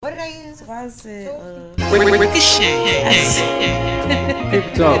So I said, Ricochet.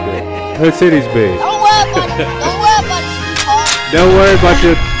 Keep talking. Her titties big. Don't worry about it. Don't worry about it, sweetheart. Don't worry about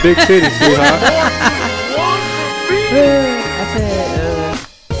your big titties, sweetheart. I said,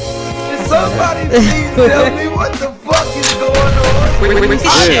 Somebody please tell me what the fuck is going on.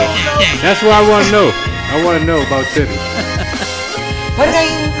 Ricochet. Yeah, that's what I want to know. I want to know about titties.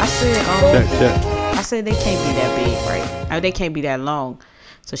 I said, Check. I said they can't be that big, right? They can't be that long.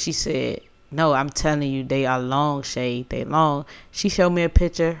 So she said, no, I'm telling you, they are long, Shay. They long. She showed me a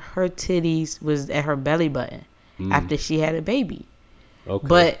picture. Her titties was at her belly button after she had a baby. Okay.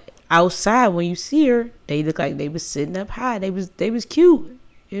 But outside, when you see her, they look like they was sitting up high. They was cute.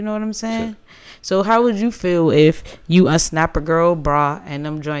 You know what I'm saying? So how would you feel if you unsnap a girl bra and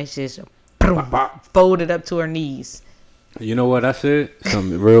them joints just folded up to her knees? You know what I said?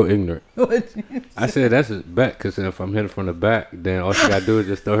 Something real ignorant. I said that's a bet, because if I'm hitting from the back, then all she got to do is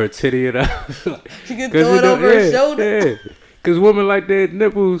just throw her titty it out. She can throw it over her shoulder. Yeah. Because women like their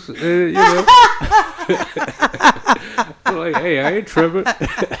nipples, you know. I'm like, hey, I ain't tripping.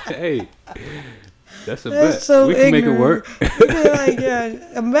 Hey, that's a That's bet. so We can make it ignorant. work.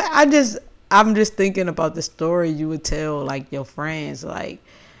 I'm just thinking about the story you would tell like your friends, like,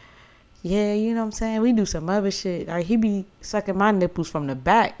 yeah, you know what I'm saying? We do some other shit. Like, he be sucking my nipples from the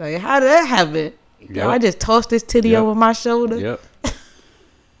back. Like, how did that happen? Yep. I just tossed this titty over my shoulder. Yep.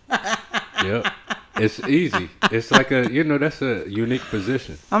 Yep. It's easy. It's like that's a unique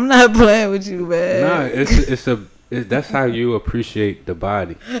position. I'm not playing with you, man. Nah, that's how you appreciate the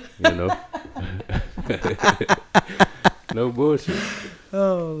body, you know. No bullshit.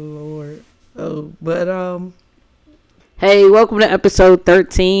 Oh, Lord. Oh, but, hey, welcome to episode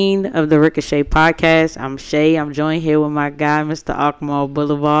 13 of the Ricochet Podcast. I'm Shay. I'm joined here with my guy, Mr. Akmal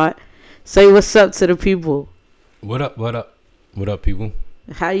Boulevard. Say what's up to the people. What up, people?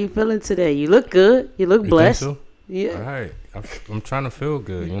 How you feeling today? You look good. You look blessed. Think so? Yeah. All right. I'm trying to feel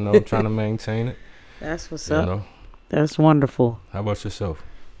good, you know. I'm trying to maintain it. That's what's You up. know. That's wonderful. How about yourself?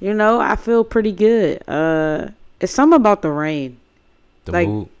 You know, I feel pretty good. It's something about the rain. The Like,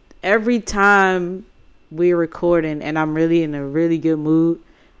 mood? every time we're recording and I'm really in a really good mood,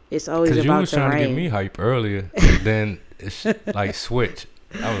 it's always Because you about was the trying rain. to get me hype earlier, and then it's like switch.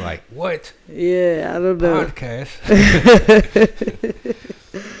 I was like, what? Yeah, I don't know. Podcast?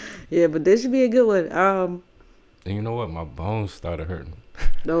 Yeah, but this should be a good one. And you know what? My bones started hurting.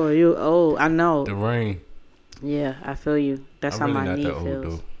 I know. The rain. Yeah, I feel you. That's I'm how really my not knee that old, feels.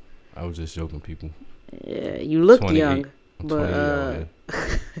 though. I was just joking, people. Yeah, you look 28. young, I'm but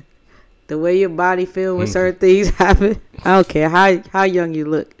 28. the way your body feel when certain things happen, I don't care how young you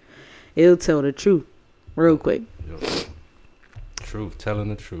look, it'll tell the truth real quick. Truth, telling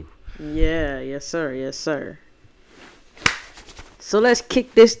the truth. Yeah, yes sir. So let's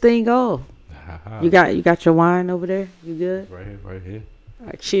kick this thing off. You got your wine over there? You good? Right here. All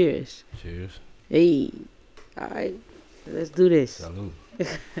right, cheers. Cheers. Hey, all right, let's do this. Salud.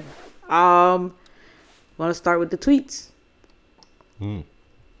 Want to start with the tweets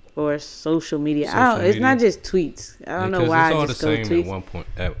or social media? It's not just tweets. I don't know why it's all I just the go same tweets. at one point.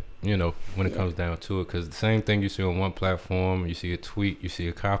 When it comes down to it, because the same thing you see on one platform, you see a tweet, you see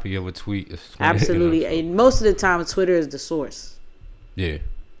a copy of a tweet. It's Absolutely, and most of the time, Twitter is the source. Yeah.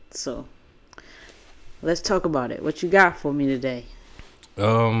 So let's talk about it. What you got for me today?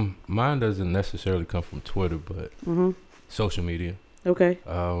 Mine doesn't necessarily come from Twitter, but social media. Okay.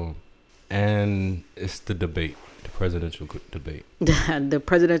 And it's the debate, the presidential debate. The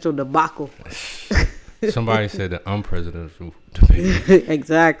presidential debacle. Somebody said the unpresidential debate.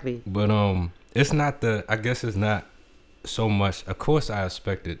 Exactly. But it's not I guess it's not so much. Of course, I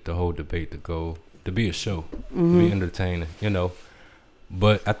expected the whole debate to be a show, to be entertaining, you know.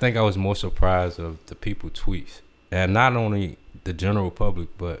 But I think I was more surprised of the people tweets, and not only the general public,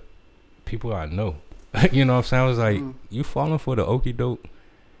 but people I know. You know what I'm saying? I was like, you falling for the okie doke?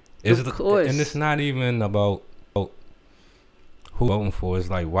 Of course. And it's not even about who voting for. It's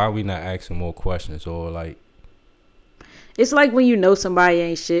like, why we not asking more questions, or like. It's like when you know somebody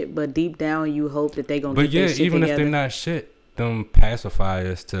ain't shit, but deep down you hope that they gonna. But get their yeah, shit even together. if they're not shit, them pacify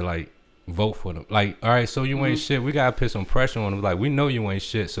us to like vote for them. Like, all right, so you ain't shit. We gotta put some pressure on them. Like, we know you ain't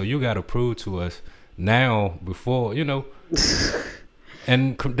shit, so you gotta prove to us now before you know.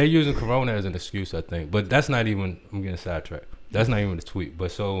 And they're using Corona as an excuse, I think. But that's not even. I'm getting sidetracked. That's not even the tweet.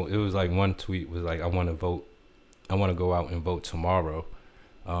 But so it was like one tweet was like, I want to vote. I want to go out and vote tomorrow,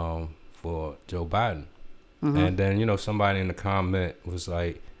 for Joe Biden. And then somebody in the comment was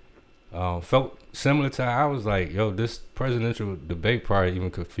like, felt similar to how I was like, yo, this presidential debate probably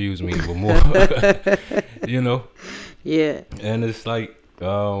even confused me even more. Yeah. And it's like,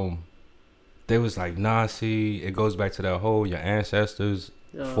 they was like, nah, see, it goes back to that whole your ancestors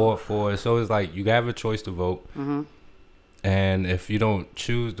fought for it. So it's like you have a choice to vote. Mm-hmm. And if you don't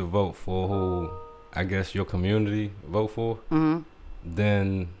choose to vote for who, I guess, your community vote for, Mm-hmm.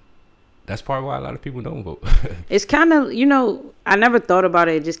 then that's probably why a lot of people don't vote. It's kind of, you know, I never thought about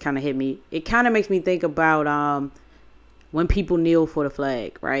it. It just kind of hit me. It kind of makes me think about when people kneel for the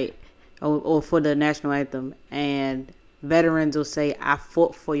flag, right? Or for the national anthem. And veterans will say, I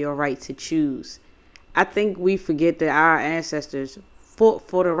fought for your right to choose. I think we forget that our ancestors fought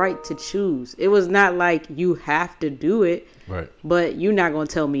for the right to choose. It was not like you have to do it. Right. But you're not going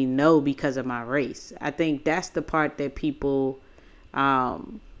to tell me no because of my race. I think that's the part that people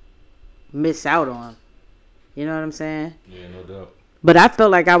miss out on. You know what I'm saying? Yeah, no doubt. But I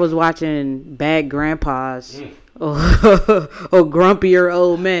felt like I was watching Bad Grandpas or grumpier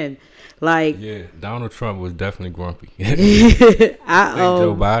old men. Like, Yeah, Donald Trump was definitely grumpy. I I think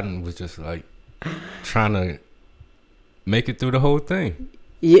Joe Biden was just like trying to make it through the whole thing.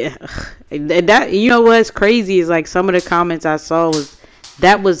 Yeah, that, you know what's crazy is like some of the comments I saw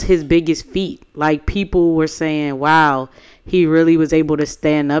was his biggest feat. Like people were saying, "Wow, he really was able to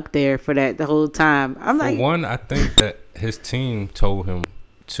stand up there for that the whole time." I'm For like, one, I think that his team told him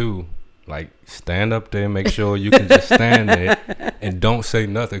to like stand up there, make sure you can just stand there and don't say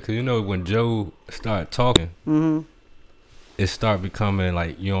nothing. Because you know when Joe started talking, it started becoming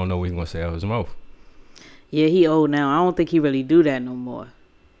like you don't know what he's gonna say out of his mouth. yeah, he old now. I don't think he really do that no more.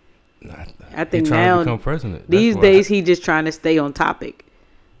 I think He's trying now to become president. That's these why. days he just trying to stay on topic.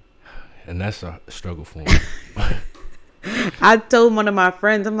 And that's a struggle for him. I told one of my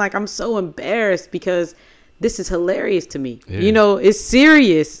friends, I'm like, I'm so embarrassed because this is hilarious to me. Yeah. You know, it's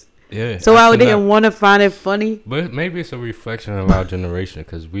serious. Yeah. So I cannot- didn't want to find it funny. But maybe it's a reflection of our generation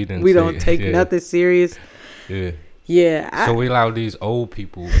because we didn't. We don't take nothing serious. Yeah. Yeah. So we allow these old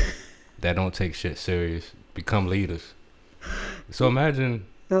people that don't take shit serious become leaders. So imagine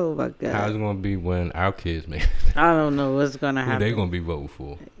Oh my how it's God. gonna be when our kids make. I don't know what's going to Who they happen. gonna be voting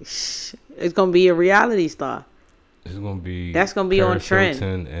for? It's going to be a reality star. It's gonna be. That's gonna be on Paris trend.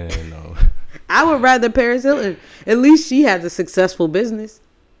 Hilton and I would rather Paris Hilton. At least she has a successful business.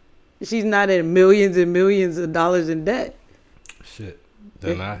 She's not in millions and millions of dollars in debt. shit.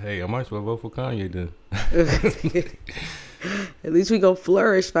 Then I might as well vote for Kanye then. At least we gonna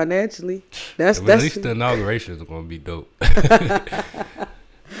flourish financially. But at least the inauguration is gonna be dope.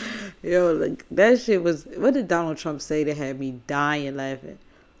 Yo, like that shit was. What did Donald Trump say that had me dying laughing?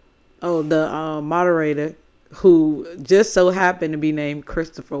 Oh, the moderator who just so happened to be named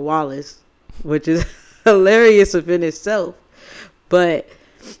Christopher Wallace, which is hilarious within itself. But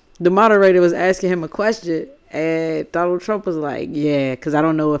the moderator was asking him a question, and Donald Trump was like, "Yeah, because I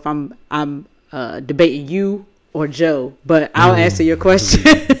don't know if I'm debating you or Joe, but I'll answer your question."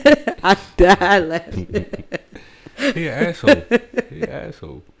 I died laughing. He an asshole. He an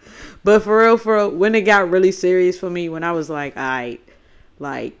asshole. But for real, when it got really serious for me, when I was like, all right,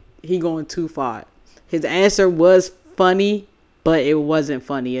 like, he going too far. His answer was funny, but it wasn't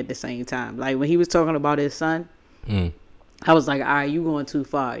funny at the same time. Like, when he was talking about his son, I was like, all right, you going too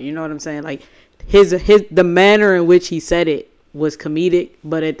far. You know what I'm saying? Like, the manner in which he said it was comedic,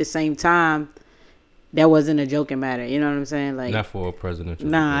 but at the same time, that wasn't a joking matter. You know what I'm saying? Like, Not for a presidential.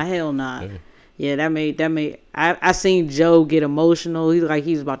 nah, debate. hell nah. Yeah. Yeah, that made. I seen Joe get emotional. He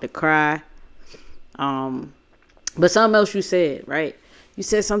was about to cry. But something else you said, right? You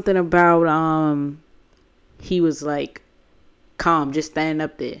said something about he was like calm, just standing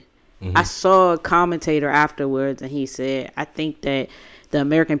up there. I saw a commentator afterwards, and he said, I think that the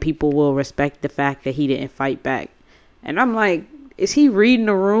American people will respect the fact that he didn't fight back. And I'm like, is he reading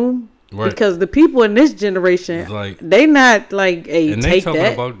the room? Right. Because the people in this generation, Like- they not like, hey, And they take talking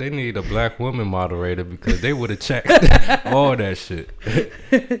that. about they need a black woman moderator because they would have checked all that shit.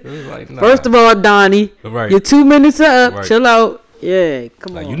 It was like, nah. First of all, Donnie, Right. your 2 minutes are up. Right. Chill out. Yeah,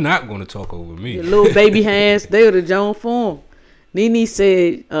 come Like on. you're not gonna talk over me. Your little baby hands, they were the Joan form. Nene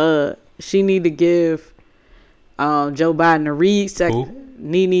said she need to give Joe Biden a read Who? second.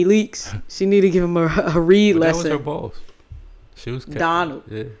 Nene Leaks. She need to give him a read But that was her lesson. boss. She was Donald.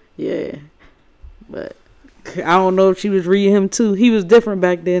 Yeah. Yeah. But I don't know if she was reading him too. He was different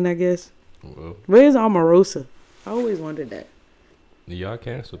back then, I guess. Well, Where's Omarosa? I always wondered that. y'all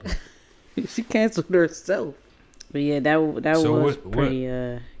canceled her. She canceled herself. But yeah, that So was what pretty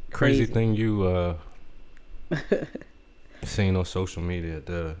Crazy crazy. thing you seen on social media,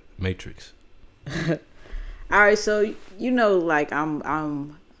 the Matrix. All right, so you know, like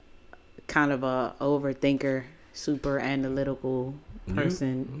I'm kind of a overthinker, super analytical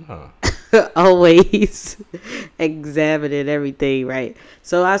person. Nah. always examining everything, right?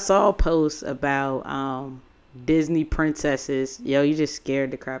 So I saw a post about Disney princesses. Yo, you just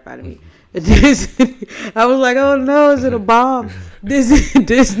scared the crap out of me. Disney, I was like, oh no, is it a bomb?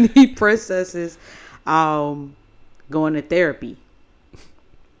 Disney princesses going to therapy,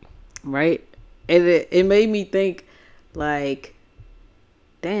 right? And it made me think, like,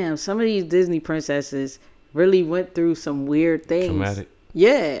 damn, some of these Disney princesses really went through some weird things. Traumatic.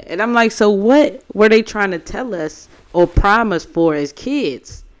 Yeah, and I'm like, so what were they trying to tell us or prime us for as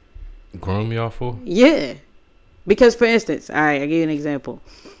kids? Groom y'all for? Yeah, because for instance, all right, I give you an example.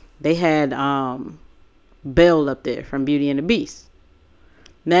 They had Belle up there from Beauty and the Beast.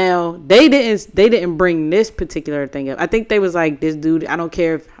 Now they didn't bring this particular thing up. I think they was like, this dude, I don't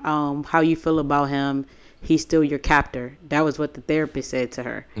care if, how you feel about him, he's still your captor. That was what the therapist said to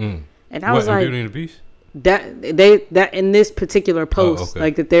her. And I was like, Beauty and the Beast? That in this particular post, okay.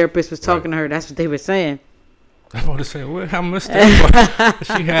 like the therapist was talking to her. That's what they were saying. I'm about to say, what? How much that?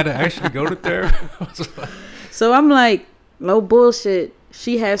 She had to actually go to therapy. So I'm like, no bullshit.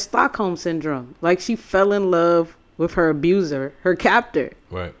 She has Stockholm syndrome. Like, she fell in love with her abuser, her captor.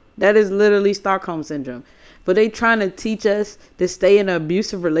 Right. That is literally Stockholm syndrome. But they trying to teach us to stay in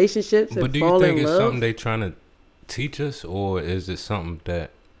abusive relationships and but do fall you think in it's love. something they trying to teach us, or is it something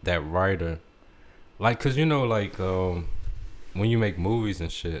that writer, like, cause you know, like, when you make movies and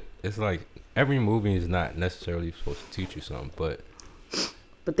shit, it's like every movie is not necessarily supposed to teach you something, but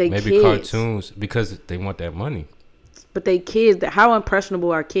they maybe kids. cartoons, because they want that money. But they kids. How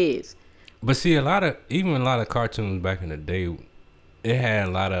impressionable are kids? But see, a lot of cartoons back in the day, it had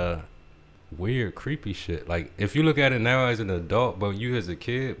a lot of weird, creepy shit. Like, if you look at it now as an adult, but you as a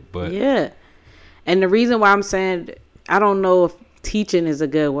kid, but yeah. And the reason why I'm saying, I don't know if teaching is a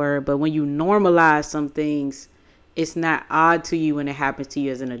good word, but when you normalize some things, it's not odd to you when it happens to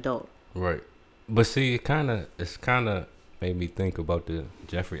you as an adult. Right. But see, it's kind of made me think about the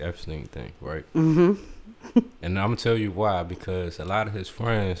Jeffrey Epstein thing, right? Mm-hmm. And I'm gonna tell you why, because a lot of his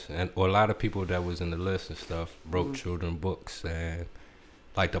friends or a lot of people that was in the list and stuff wrote children books, and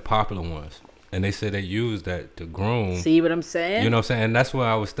like the popular ones, and they said they used that to groom. See what I'm saying? You know what I'm saying? And that's what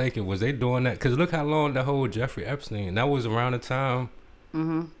I was thinking. Was they doing that? Because look how long the whole Jeffrey Epstein, that was around the time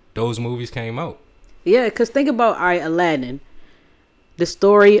those movies came out. Yeah, because think about, all right, Aladdin. The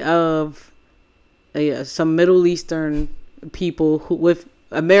story of some Middle Eastern people who, with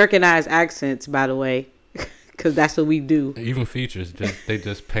Americanized accents, by the way, because that's what we do. Even features, they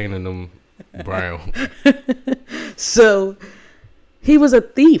just painted them brown. So he was a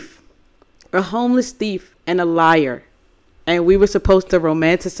thief, a homeless thief, and a liar. And we were supposed to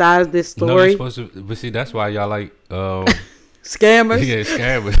romanticize this story. No, you're supposed to, but see, that's why y'all like scammers. Yeah,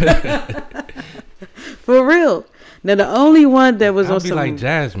 scammers. For real. Now the only one that was I'll on be some like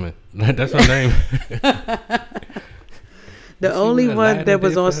Jasmine. That's her name. The only one that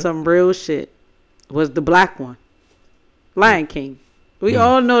was on some real shit was the black one, Lion King. We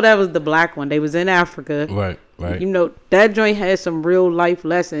all know that was the black one. They was in Africa. Right. You know, that joint had some real life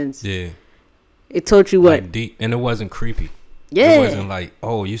lessons. Yeah. It taught you what? Like deep, and it wasn't creepy. Yeah. It wasn't like,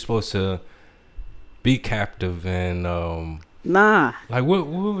 oh, you're supposed to be captive and Nah. like what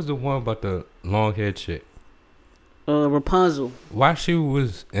was the one about the long haired chick? Rapunzel. Why she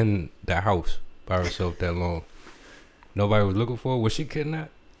was in the house by herself that long? Nobody was looking for her? Was she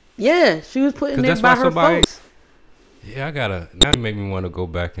kidnapped? Yeah, she was put in there that's by why her somebody- folks. Yeah, now you make me want to go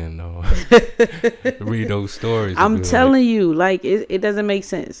back and read those stories. I'm telling you, like, it doesn't make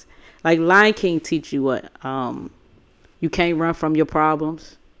sense. Like, Lion King teach you what? You can't run from your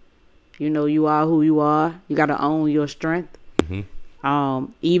problems. You know, you are who you are. You got to own your strength.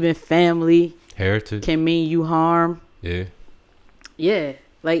 Mm-hmm. Even family Heritage can mean you harm. Yeah. Yeah.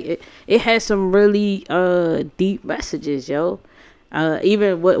 Like, it has some really deep messages, yo.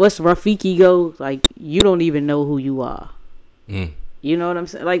 Even what's Rafiki go, like, you don't even know who you are. You know what I'm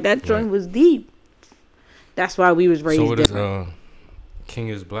saying? Like, that joint was deep. That's why we was raised So what different. is King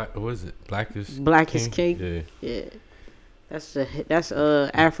is Black? What is it? Black is King? Yeah. That's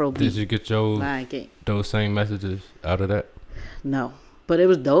Afro beat. Did you get Lion King. those same messages out of that No. But it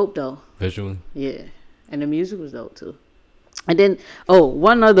was dope, though. visually? Yeah. And the music was dope, too. And then,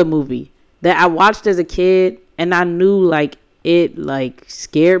 one other movie that I watched as a kid, and I knew, like, it, like,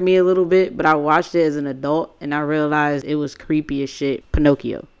 scared me a little bit, but I watched it as an adult, and I realized it was creepy as shit.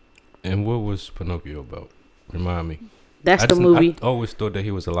 Pinocchio. And what was Pinocchio about? Remind me. That's the movie. I always thought that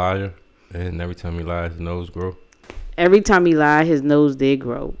he was a liar, and every time he lied, his nose grew. Every time he lied, his nose did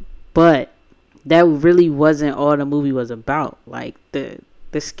grow. But that really wasn't all the movie was about. Like, the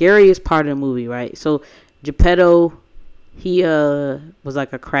scariest part of the movie, right? So, Geppetto He was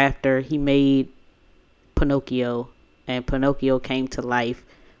like a crafter. He made Pinocchio, and Pinocchio came to life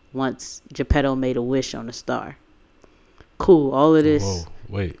once Geppetto made a wish on the star. Cool. All of this. Whoa,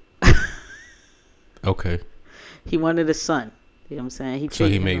 wait. Okay. He wanted a son. You know what I'm saying? So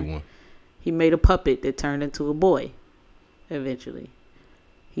he cheated made him. one. He made a puppet that turned into a boy. Eventually,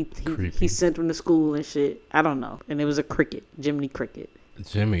 he sent him to school and shit. I don't know. And it was a cricket, Jiminy Cricket.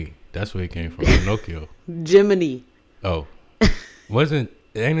 Jimmy, that's where he came from. Pinocchio. Jiminy. Oh, ain't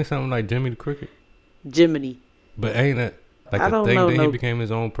it something like Jimmy the Cricket? Jiminy. But ain't it like I the don't thing know, that no. he became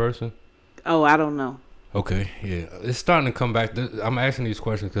his own person? Oh, I don't know. Okay, yeah, it's starting to come back. I'm asking these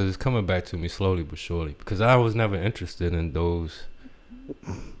questions because it's coming back to me slowly but surely. Because I was never interested in those.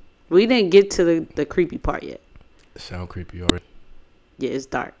 We didn't get to the creepy part yet. Sound creepy already. Yeah, it's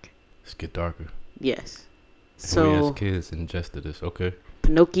dark. Let's get darker. Yes. So we So as kids ingested this. Okay.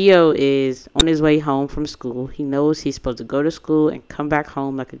 Pinocchio is on his way home from school. He knows he's supposed to go to school and come back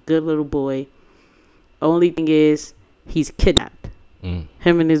home like a good little boy. Only thing is, he's kidnapped. Mm.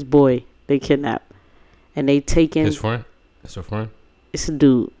 Him and his boy, they kidnapped. And they taken. His friend? It's a friend? It's a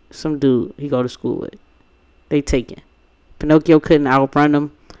dude. Some dude he go to school with. They taken. Pinocchio couldn't outrun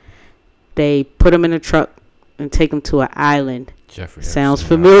them. They put him in a truck and take him to an island. Jeffrey. Sounds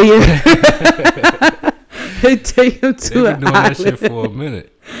Epstein. familiar. They take him They've to been an doing that shit island. for a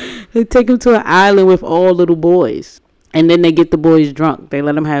minute. They take him to an island with all little boys. And then they get the boys drunk. They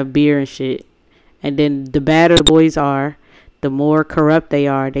let them have beer and shit. And then the badder the boys are, the more corrupt they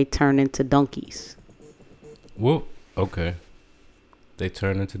are, they turn into donkeys. Whoop. Okay. They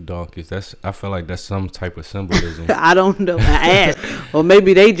turn into donkeys. I feel like that's some type of symbolism. I don't know. I asked. Or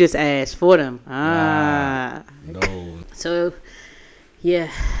maybe they just asked for them. No. So,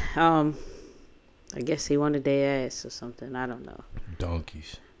 yeah. I guess he wanted their ass or something. I don't know.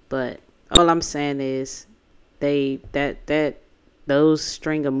 Donkeys. But all I'm saying is those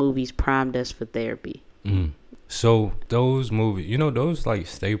string of movies primed us for therapy. Mm. So those movies, those like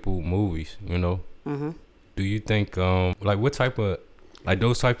staple movies, Mm-hmm. Do you think like what type of like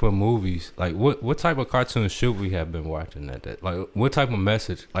those type of movies, like what type of cartoons should we have been watching at that? Like what type of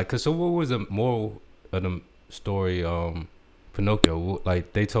message? Like, cause so what was the moral of the story? Pinocchio,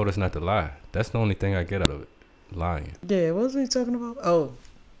 like they told us not to lie. That's the only thing I get out of it, lying. Yeah, what was we talking about? Oh,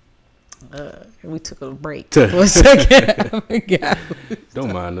 we took a break for a second. I forgot.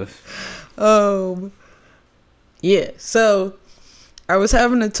 Don't mind us. Yeah. So I was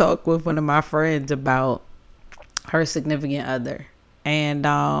having a talk with one of my friends about her significant other, and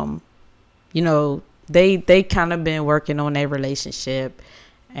they kind of been working on their relationship,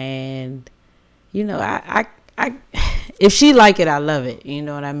 and I if she like it, I love it. You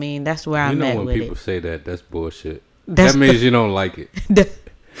know what I mean? That's where I'm at when with people it. say that, that's bullshit. That's that means you don't like it.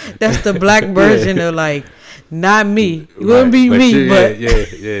 That's the black version of like, not me. It wouldn't Right, be me, but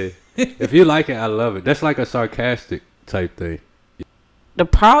yeah. If you like it, I love it. That's like a sarcastic type thing. the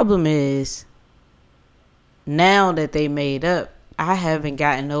problem is now that they made up, I haven't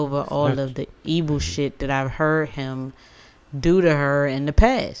gotten over all of the evil shit that I've heard him do to her in the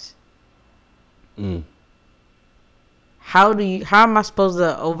past. Mm. How am I supposed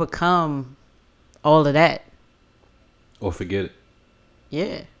to overcome all of that? Or forget it.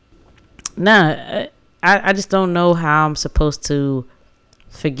 Yeah. Nah, I just don't know how I'm supposed to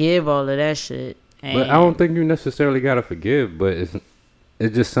forgive all of that shit. But I don't think you necessarily gotta forgive, but it's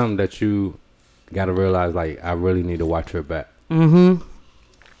just something that you gotta realize, like, I really need to watch her back. That's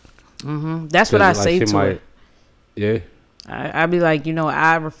what I say she to her. Yeah. I be like,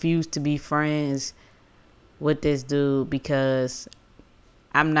 I refuse to be friends with this dude because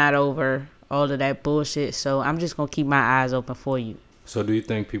I'm not over all of that bullshit. So I'm just gonna keep my eyes open for you. So do you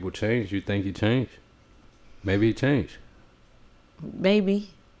think people change? You think he changed? Maybe he changed. Maybe.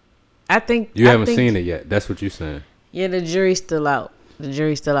 I think You haven't seen it yet. That's what you're saying. Yeah, the jury's still out.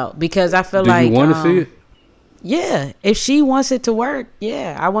 Because I feel Do like you want to see it? Yeah, if she wants it to work,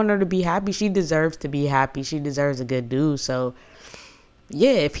 yeah, I want her to be happy. She deserves to be happy. She deserves a good dude. So,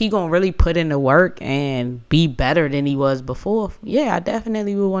 yeah, if he gonna really put in the work and be better than he was before, yeah, I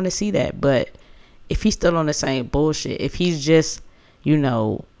definitely would want to see that. But if he's still on the same bullshit, if he's just,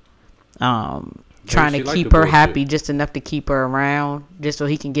 trying to she like keep the her bullshit. happy just enough to keep her around, just so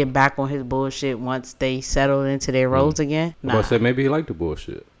he can get back on his bullshit once they settle into their roles again. Nah. I said maybe he liked the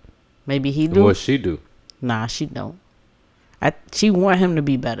bullshit. Maybe he And do. what she do? Nah, she don't. She want him to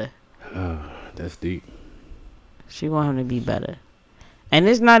be better. That's deep. She want him to be better. And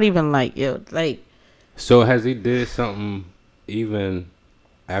it's not even like, So has he did something even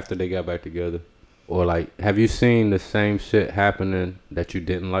after they got back together? Or like, have you seen the same shit happening that you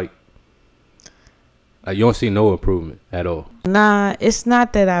didn't like? Like you don't see no improvement at all. Nah, it's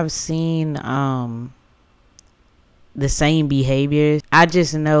not that I've seen the same behaviors. I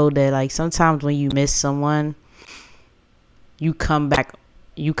just know that like sometimes when you miss someone, you come back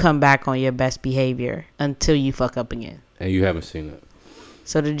on your best behavior until you fuck up again. And you haven't seen it.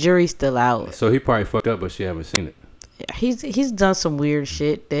 So the jury's still out. So he probably fucked up, but she haven't seen it. He's done some weird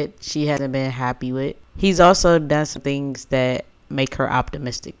shit that she hasn't been happy with. He's also done some things that make her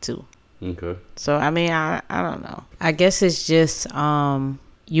optimistic too. Okay. So I mean, I don't know. I guess it's just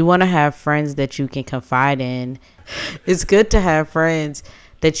you want to have friends that you can confide in. It's good to have friends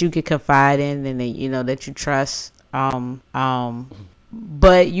that you can confide in and that you trust.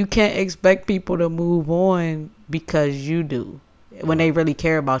 But you can't expect people to move on because you do when they really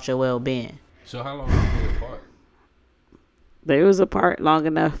care about your well-being. So how long were you apart? They was apart long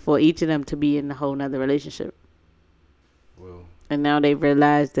enough for each of them to be in a whole nother relationship. Well, And now they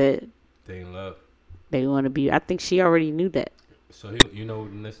realize that they in love. they want to be. I think she already knew that. So you know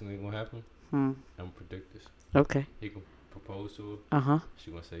what the next thing gonna happen? I'm gonna predict this. Okay. He can propose to her. Uh-huh.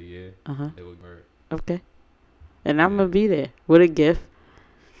 She gonna say yeah. Uh-huh. They will marry. Okay. And I'm going to be there with a gift.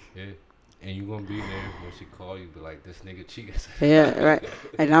 Yeah. And you gonna be there when she call you, be like, this nigga cheated. Yeah, right.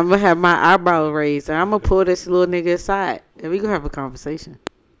 And I'm going to have my eyebrow raised. And I'm going to pull this little nigga aside. And we going to have a conversation.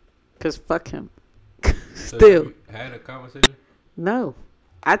 Because fuck him. So Still. you had a conversation? No.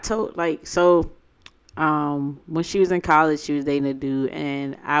 I told, when she was in college, she was dating a dude.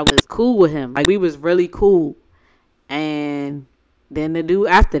 And I was cool with him. Like, we was really cool. And then the dude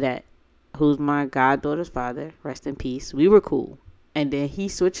after that, who's my goddaughter's father, rest in peace, we were cool. And then he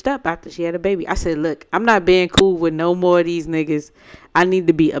switched up after she had a baby. I said, look, I'm not being cool with no more of these niggas. I need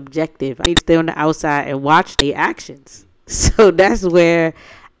to be objective. I need to stay on the outside and watch their actions. So that's where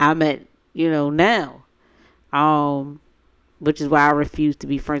I'm at, now. Which is why I refuse to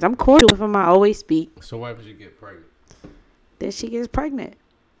be friends. I'm cordial with him. I always speak. So why would you get pregnant? Then she gets pregnant.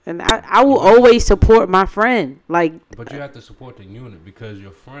 And I will always support my friend. Like, But you have to support the unit because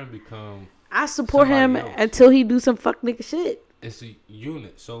your friend become... I support him somebody else. until he do some fuck nigga shit. It's a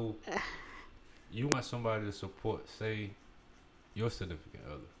unit. So you want somebody to support, say, your significant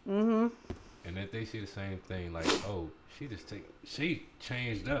other. Mm-hmm. And if they see the same thing, like, oh, she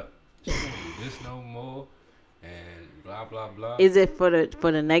changed up. She don't do this no more. And blah, blah, blah. Is it for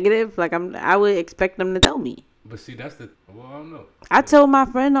the negative? Like, I would expect them to tell me. But see, that's I don't know. I tell my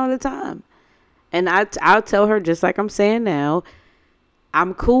friend all the time. And I'll tell her just like I'm saying now,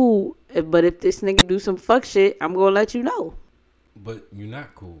 I'm cool, but if this nigga do some fuck shit, I'm going to let you know. But you're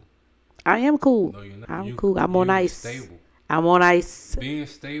not cool. I am cool. No, you're not. I'm cool. I'm on ice. Stable. I'm on ice. Being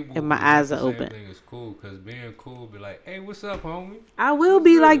stable And my eyes are open. Thing is cool because being cool be like, hey, what's up, homie? I will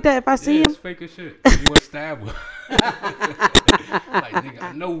be like that if I see him. It's fake as shit. You want to stab her. Like, nigga,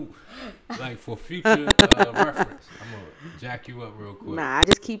 I know, like, for future reference, I'm going to jack you up real quick. Nah, I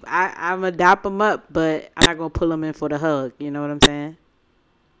just I'm going to dap him up, but I'm not going to pull him in for the hug. You know what I'm saying?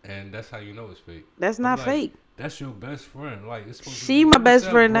 And that's how you know it's fake. That's not like, fake. That's your best friend. Like, it's supposed to She be, my best "What's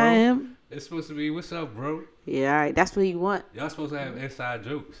up, friend, bro?" not him. It's supposed to be, what's up, bro? Yeah, all right. That's what you want. Y'all supposed to have inside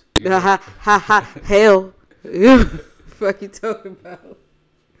jokes. Ha ha ha. Hell. Fuck you talking about?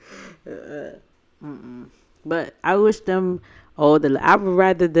 But I wish them I would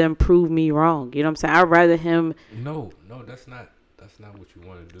rather them prove me wrong. You know what I'm saying? I'd rather him. No, that's not what you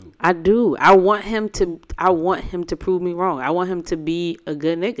want to do. I do. I want him to prove me wrong. I want him to be a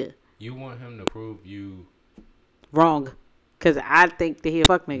good nigga. You want him to prove you wrong. Because I think that he a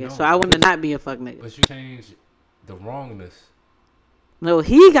fuck nigga. No, so I want to not be a fuck nigga. But you change the wrongness. No,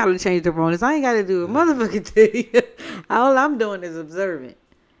 he got to change the wrongness. I ain't got to do a motherfucking thing. All I'm doing is observing.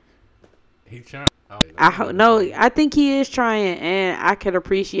 He trying. I think he is trying, and I can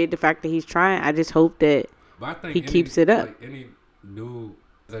appreciate the fact that he's trying. I just hope that he keeps it up. Like any dude,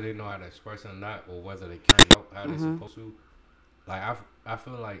 whether they know how to express it or not, or whether they carry out how they're supposed to. Like I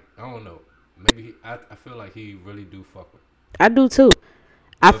feel like I don't know. Maybe I feel like he really do fuck with. I do too.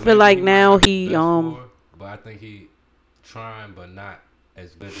 I feel like now he but I think he trying, but not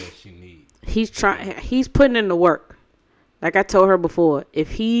as good as she needs. He's trying. He's putting in the work. Like I told her before,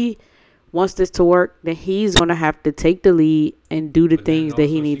 if he wants this to work, then he's gonna have to take the lead and do the things that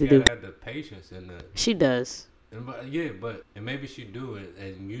he needs to do. Have the patience and she does. And maybe she do it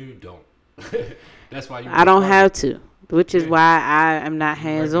and you don't. That's why I don't have to, which is why I am not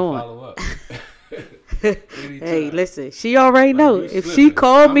hands on. Follow up. Hey, listen, she already know. If she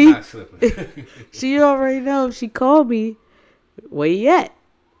called me, she already know. If she called me, where you at?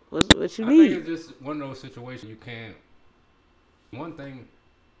 What you need? I think it's just one of those situations you can't. One thing,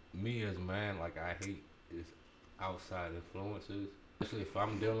 me as a man, like I hate is outside influences. Especially if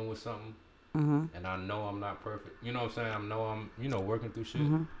I'm dealing with something, and I know I'm not perfect. You know what I'm saying? I know I'm, working through shit.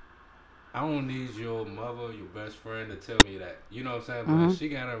 I don't need your mother, your best friend to tell me that. You know what I'm saying? But if she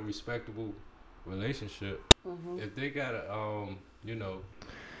got a respectable relationship, if they got a,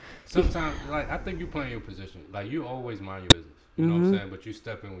 sometimes, like, I think you playing your position. Like, you always mind your business. You know what I'm saying? But you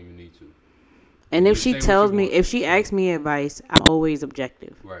step in when you need to. And if she say what tells you me, want. if she asks me advice, I'm always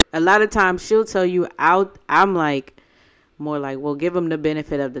objective. Right. A lot of times she'll tell you out. I'm like, more like, well, give him the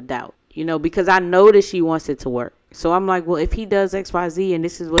benefit of the doubt, because I know that she wants it to work. So I'm like, well, if he does X, Y, Z, and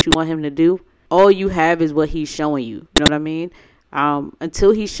this is what you want him to do, all you have is what he's showing you. You know what I mean?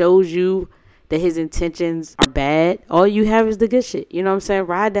 Until he shows you that his intentions are bad, all you have is the good shit. You know what I'm saying?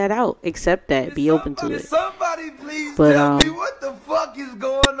 Ride that out. Accept that. Be open to it. Somebody please But, tell me what the fuck is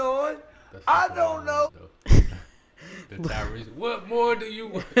going on. That's I what don't know. The Tyrese. What more do you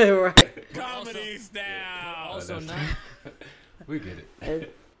want? Right. Comedy style. Also that's- not. We get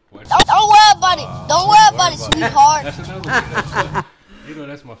it. Watch Don't worry about it. Don't worry about it, sweetheart. That's another one.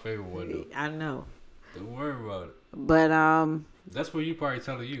 That's my favorite one, though. I know. Don't worry about it. But That's what you probably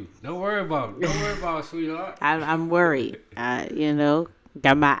telling you. Don't worry about it. Don't worry about it, sweetheart. I'm worried.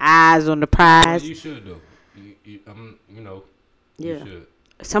 Got my eyes on the prize. You should, though. You Yeah. You should.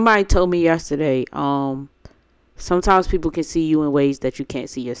 Somebody told me yesterday, sometimes people can see you in ways that you can't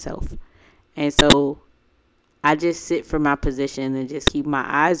see yourself. And so I just sit for my position and just keep my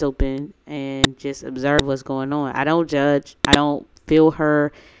eyes open and just observe what's going on. I don't judge. I don't fill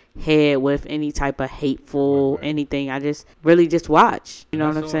her head with any type of hateful Right. anything. I just really just watch. You know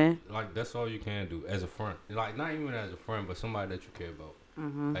what I'm That's saying? all, like, that's all you can do as a friend. Like, not even as a friend, but somebody that you care about.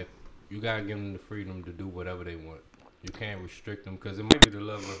 Like, you gotta give them the freedom to do whatever they want. You can't restrict them because it might be the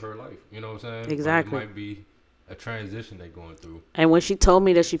love of her life. You know what I'm saying? But Exactly. it might be a transition they're going through. And when she told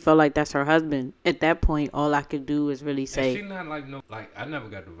me that she felt like that's her husband, at that point, all I could do is really And she say, not like I never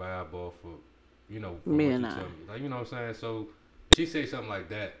got the vibe off of, from Me what and you I. tell me. Like, you know what I'm saying? So she say something like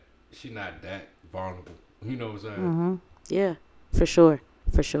that, she not that vulnerable. You know what I'm saying? yeah, for sure.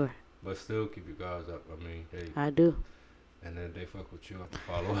 For sure. But still keep your guards up. I mean, hey, I do. and then they fuck with you, have to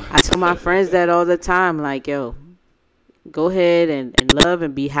follow. I tell my friends that all the time, like, yo, go ahead and love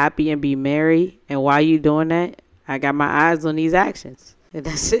and be happy and be married. And while you doing that, I got my eyes on these actions. And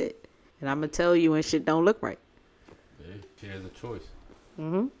that's it. And I'm going to tell you when shit don't look right. Hey, she has a choice.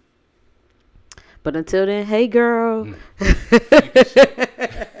 But until then, hey, girl. Fake as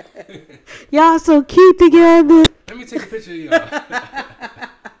shit. Y'all so cute together. Let me take a picture of y'all.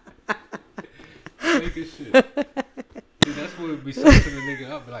 Fake as shit. See, that's what would be something the nigga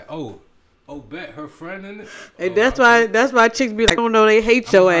up. Be like, oh, bet her friend in it. And Oh, that's why chicks be like, I don't know, they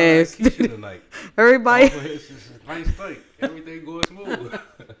hate your ass. Everybody. Nice fight. Everything going smooth.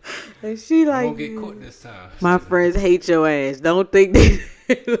 And she I like, won't get caught this time. my friends hate your ass. Don't think they.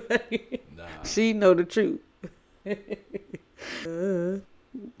 Nah. She know the truth. Then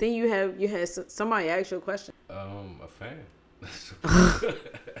you had somebody ask you a question. A fan.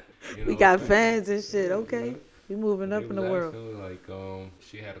 We got fans and shit. Okay, we moving up He in the was world. asking, like,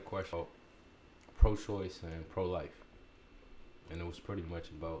 she had a question about pro-choice and pro-life, and it was pretty much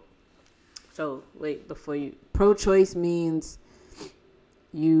about. So wait, before you, pro-choice means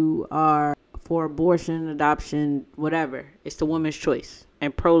you are for abortion, adoption, whatever. It's the woman's choice.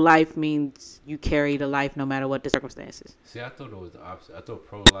 And pro-life means you carry the life no matter what the circumstances. See, I thought it was the opposite. I thought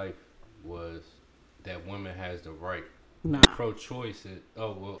pro-life was that women has the right. Nah. And pro-choice is I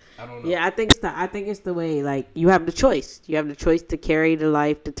don't know. Yeah, I think it's the way, like, you have the choice. You have the choice to carry the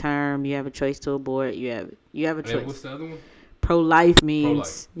life to term. You have a choice to abort. You have a And choice. what's the other one? Pro-life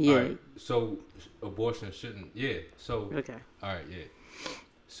means Pro-life. yeah. All right. So abortion shouldn't. Yeah. So Okay. all right. Yeah.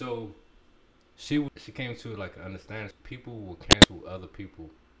 So she came to like an understanding. People will cancel other people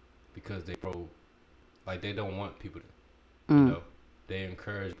because they like they don't want people to. You know, they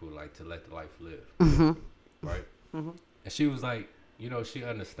encourage people like to let the life live. Right. And she was like, she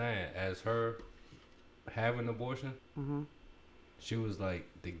understand as her having abortion. She was like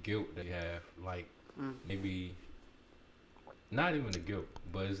the guilt that you have, like maybe not even the guilt,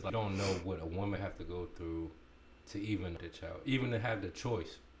 but it's like you don't know what a woman have to go through to even the child, even to have the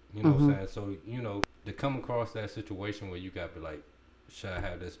choice. You know what I'm saying? So to come across that situation where you got to be like, should I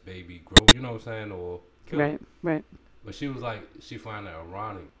have this baby grow? You know what I'm saying, or kill it? Right. But she was like, she find it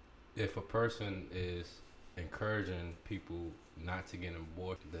ironic if a person is encouraging people not to get an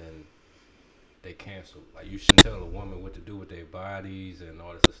abortion, then they cancel. Like, you shouldn't tell a woman what to do with their bodies and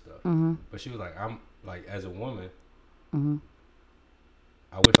all this stuff. But she was like, I'm like, as a woman,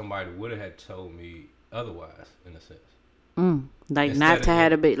 I wish somebody would have had told me otherwise, in a sense. Like Instead not of to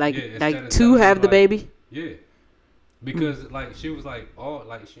have it- a baby, like yeah, instead like of to telling me, have the like, baby. Yeah. because like she was like all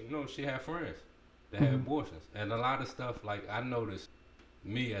like she had friends that had Mm-hmm. abortions, and a lot of stuff like I noticed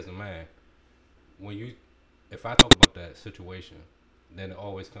me as a man when if I talk about that situation, then it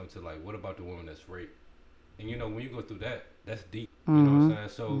always comes to like, what about the woman that's raped? And when you go through that, that's deep. You know what I'm saying?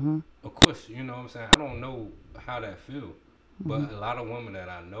 So of course, you know what I'm saying. I don't know how that feel, but a lot of women that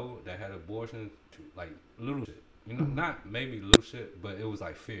I know that had abortion, like little shit. Not maybe little shit, but it was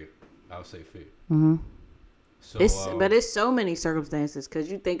like fear. I would say fear. So, But it's so many circumstances,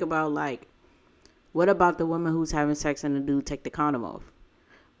 because you think about, like, what about the woman who's having sex and the dude take the condom off?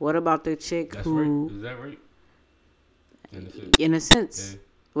 What about the chick that's who, rape. Is that rape? in a sense, Yeah.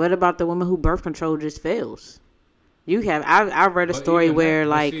 what about the woman who birth control just fails? I've read a But story even where, that-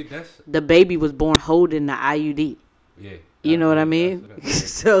 but like, see, that's the baby was born holding the IUD. yeah. You know what I that's mean? what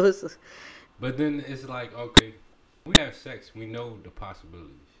So it's, But then it's like, okay, we have sex, we know the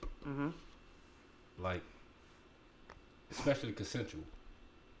possibilities. Like, especially consensual.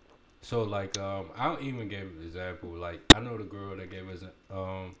 So like, I'll even give an example. Like, I know the girl that gave us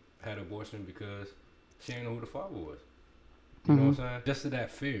had abortion because she didn't know who the father was. You know what I'm saying? Just to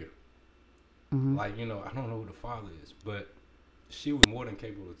that fear. Like, I don't know who the father is, but she was more than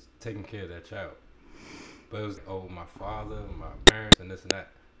capable of taking care of that child. But it was, my father, my parents, and this and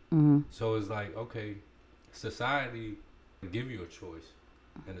that. So it's like, okay, society give you a choice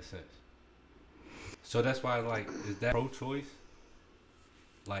in a sense. So that's why, like, is that pro-choice?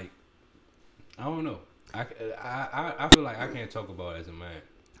 Like, I don't know. I feel like I can't talk about it as a man.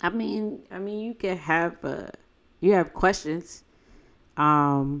 I mean, you can have you have questions.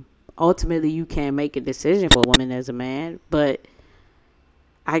 Ultimately, you can't make a decision for a woman as a man, but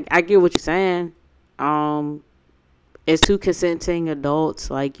I get what you're saying. As two consenting adults,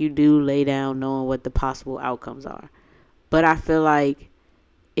 like, you do lay down knowing what the possible outcomes are. But I feel like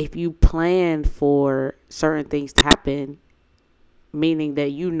if you plan for certain things to happen, meaning that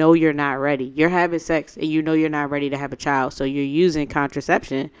you're not ready, you're having sex and you're not ready to have a child, so you're using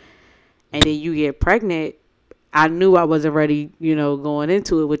contraception, and then you get pregnant. I knew I wasn't ready, going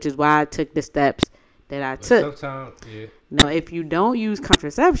into it, which is why I took the steps that I But took. sometimes, yeah. Now, if you don't use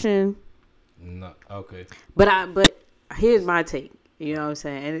contraception, No, okay. but here's my take. You know what I'm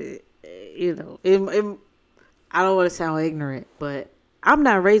saying? And I don't want to sound ignorant, but I'm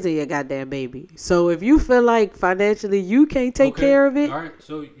not raising your goddamn baby. So if you feel like financially you can't take care of it, All right,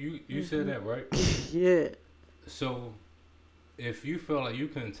 so you said that, right? yeah. So if you feel like you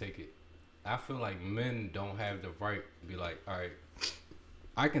couldn't take it, I feel like men don't have the right to be like, all right,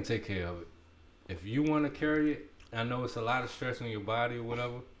 I can take care of it. If you want to carry it, I know it's a lot of stress on your body or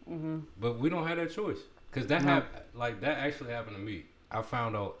whatever, but we don't have that choice. Because that actually happened to me. I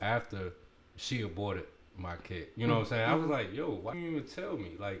found out after she aborted my kid. You know what I'm saying? I was like, yo, why didn't you even tell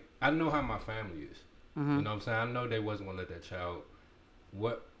me? Like, I know how my family is. You know what I'm saying? I know they wasn't going to let that child,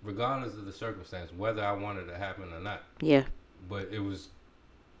 regardless of the circumstance, whether I wanted it to happen or not. Yeah. But it was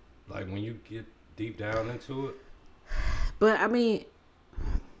like when you get deep down into it. But I mean,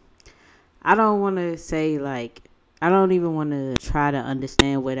 I don't want to say, like, I don't even want to try to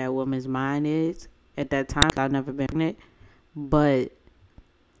understand where that woman's mind is at that time. 'Cause I've never been pregnant. But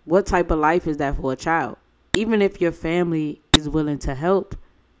what type of life is that for a child? Even if your family is willing to help,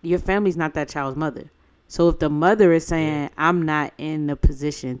 your family's not that child's mother. So if the mother is saying, I'm not in the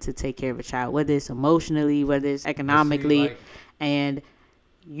position to take care of a child, whether it's emotionally, whether it's economically, like, and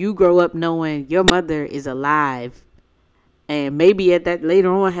you grow up knowing your mother is alive, and maybe at that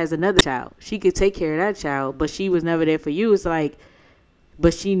later on has another child, she could take care of that child, but she was never there for you. It's like,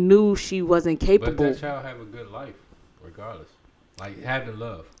 but she knew she wasn't but capable. that child have a good life, regardless. Like, have the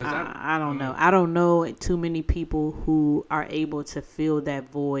love. 'Cause I don't know. I don't know too many people who are able to fill that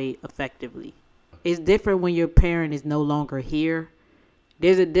void effectively. It's different when your parent is no longer here.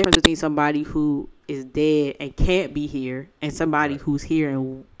 There's a difference between somebody who is dead and can't be here and somebody who's here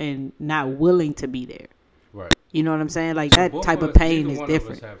and not willing to be there. Right. You know what I'm saying? Like, So that both type of us- pain neither is one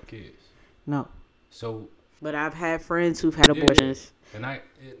different. Of us have kids. No. So, But I've had friends who've had yeah, abortions. and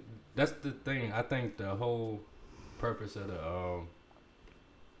that's the thing. I think the whole purpose of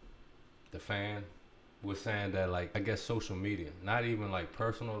the fan was saying that, like, I guess social media, not even like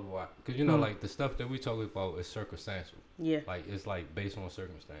personal, because like the stuff that we talk about is circumstantial. Yeah. Like, it's like based on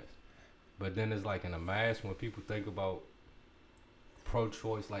circumstance. But then it's like in a mass when people think about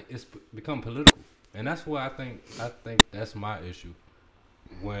pro-choice, like, it's become political, and that's why I think that's my issue.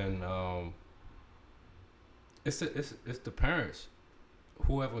 When it's the parents,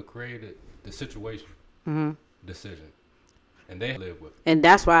 whoever created the situation, decision, and they live with it. And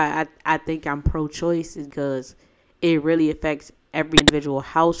that's why I think I'm pro-choice, is because it really affects every individual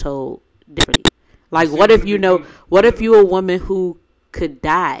household differently. Like, See, what when if it you know? becomes What if you a woman who could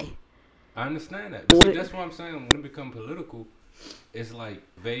die? I understand that. But see, that's what I'm saying. When it become political, it's like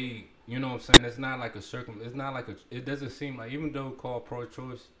vague. You know what I'm saying? It's not like a It's not like a. It doesn't seem like, even though called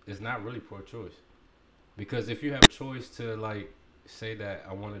pro-choice, it's not really pro-choice. Because if you have a choice to like say that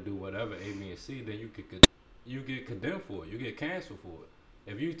I want to do whatever A, B, and C, then you get condemned for it. You get canceled for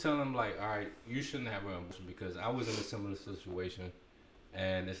it. If you tell them like, all right, you shouldn't have an abortion because I was in a similar situation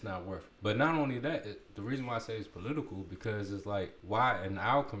and it's not worth it. But not only that, the reason why I say it's political, because it's like, why in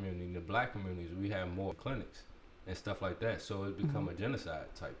our community, the black communities, we have more clinics and stuff like that. So it's become a genocide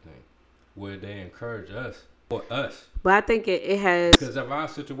type thing where they encourage us, or us, But I think it has because of our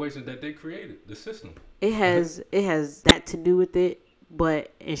situation that they created, the system. it has that to do with it.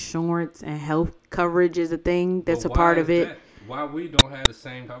 But insurance and health coverage is a thing that's But a part why of is it. that? Why we don't have the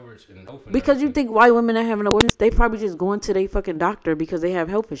same coverage in health? And Because you everything? think white women that having abortions, they probably just going to their fucking doctor because they have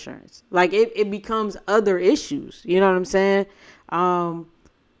health insurance. Like it becomes other issues. You know what I'm saying?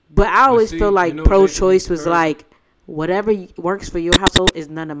 But I always see, feel like you know, they pro-choice was encourage- like whatever works for your household is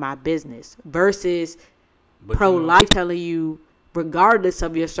none of my business. Versus But you know- pro-life telling you, regardless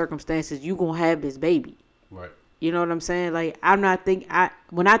of your circumstances, you gonna have this baby. right? You know what I'm saying? Like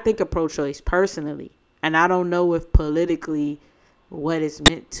when I think of pro-choice personally, and I don't know if politically what it's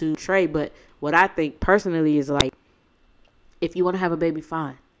meant to portray, but what I think personally is like, if you want to have a baby,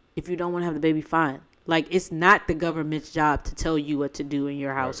 fine. If you don't want to have the baby, fine. Like, it's not the government's job to tell you what to do in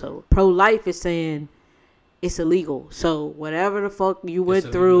your household. Pro-life is saying it's illegal. So whatever the fuck you went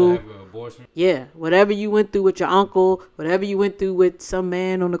It's illegal through, to have an abortion. yeah, whatever you went through with your uncle, whatever you went through with some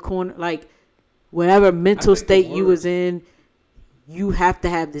man on the corner, like whatever mental think the state you was words- in, you have to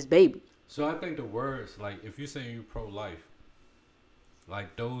have this baby. So I think the words, like, if you say you pro-life,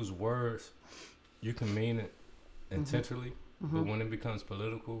 like those words, you can mean it intentionally, but when it becomes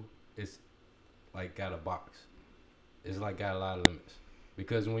political, it's like got a box. It's like got a lot of limits.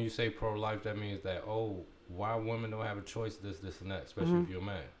 Because when you say pro-life, that means that, oh, why women don't have a choice, this, and that, especially if you're a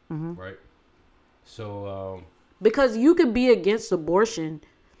man, right? So, Because you could be against abortion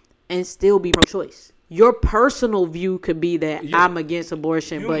and still be pro-choice. Your personal view could be that Yeah. I'm against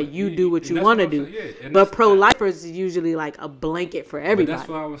abortion, but Human- you do what and you that's want to what I'm do. saying, yeah, and But that's- pro-lifers is usually like a blanket for but everybody. that's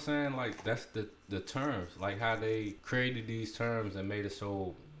why I was saying, like, that's the terms, like how they created these terms and made it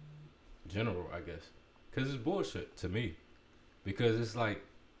so general, I guess. Because it's bullshit to me. Because it's like,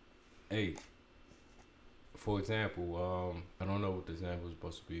 hey, for example, I don't know what the example is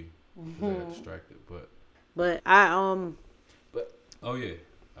supposed to be, 'cause I got distracted, but But oh yeah,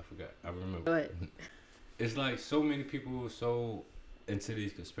 I forgot. I remember. but It's like so many people are so into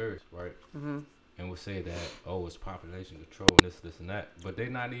these conspiracies, right? And will say that, oh, it's population control and this and that, but they're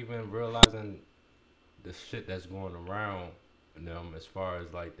not even realizing the shit that's going around them as far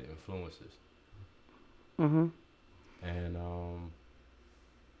as like the influences. And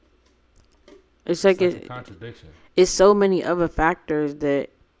it's like it's like a contradiction. it's so many other factors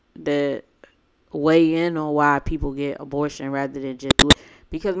that weigh in on why people get abortion rather than just do it.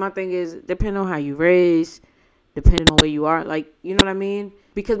 Because my thing is, depending on how you raise, depending on where you are, like, you know what I mean?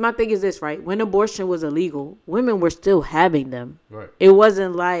 Because my thing is this, right? When abortion was illegal, women were still having them. Right. It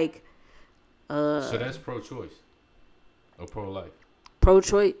wasn't like So that's pro-choice or pro-life.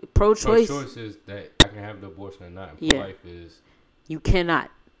 pro-choice. Pro-choice is that I can have the abortion or not. And Yeah. pro-life is You cannot.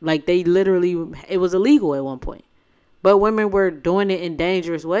 Like, they literally, it was illegal at one point. But women were doing it in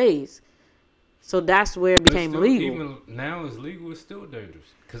dangerous ways. So that's where it but became still, legal. Even now, it's legal. It's still dangerous.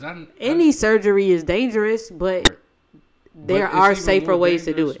 Cause Any surgery is dangerous, but there But it's are even safer more ways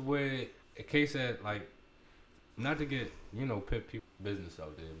to do dangerous it. Where a case that, like, not to get, pit people business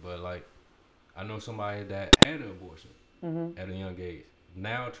out there, but like, I know somebody that had an abortion Mm-hmm. at a young age.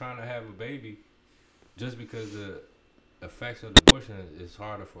 Now trying to have a baby, just because the effects of the abortion is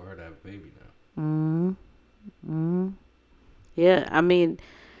harder for her to have a baby now. Yeah, I mean,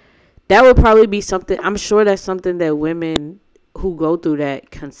 that would probably be something. I'm sure that's something that women who go through that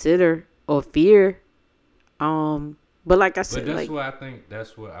consider or fear. But like I But said, that's like, what I think.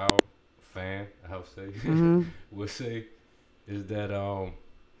 That's what our fan, I'll say, Mm-hmm. would say, is that I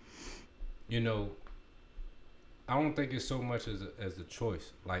don't think it's so much as a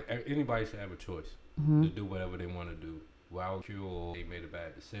choice. Like anybody should have a choice Mm-hmm. to do whatever they want to do. Without you or they made a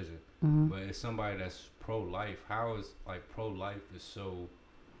bad decision. Mm-hmm. But it's somebody that's pro-life. How is like pro-life is so?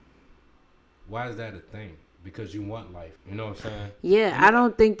 Why is that a thing? Because you want life. You know what I'm saying? yeah, I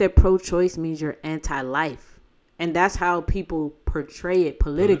don't think that pro-choice means you're anti-life, and that's how people portray it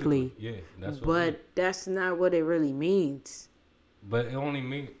politically. Yeah, that's what. But that's not what it really means. But it only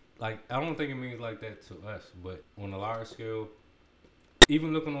means, like, I don't think it means like that to us. But on a large scale,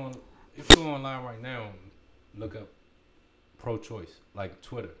 even looking on if you go online right now, look up pro-choice, like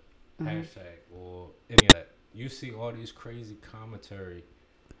Twitter, hashtag, or any of that. You see all these crazy commentary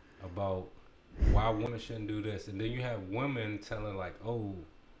about why women shouldn't do this. And then you have women telling, like, oh,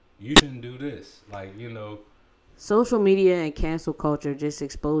 you shouldn't do this. Like, you know. Social media and cancel culture just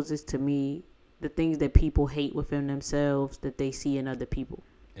exposes to me the things that people hate within themselves that they see in other people.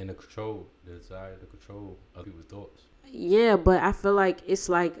 And the desire to control other people's thoughts. Yeah, but I feel like it's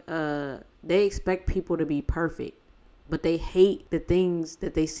like they expect people to be perfect, but they hate the things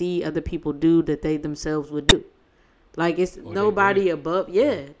that they see other people do that they themselves would do. Like it's nobody above.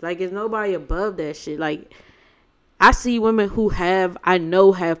 Yeah, like it's nobody above that shit. Like I see women who have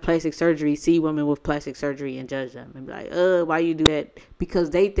plastic surgery, see women with plastic surgery and judge them and be like, why you do that? Because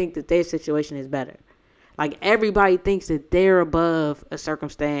they think that their situation is better. Like everybody thinks that they're above a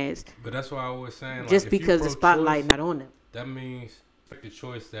circumstance. But that's why I was saying, like, just because the spotlight not on them. That means the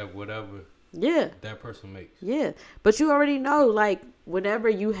choice that whatever that person makes. Yeah. But you already know, like, whenever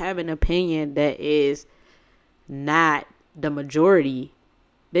you have an opinion that is not the majority,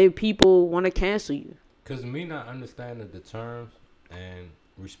 then people want to cancel you. Because me not understanding the terms and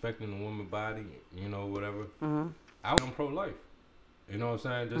respecting the woman's body, you know, whatever, I'm pro-life. You know what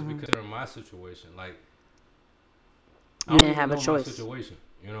I'm saying? Just because of my situation. Like, you didn't have a choice. Situation,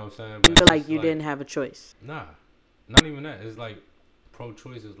 you know what I'm saying? You feel like you didn't have a choice. Nah, not even that. It's like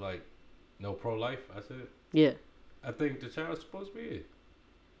pro-choice is like no pro-life. I said. Yeah. I think the child's supposed to be it.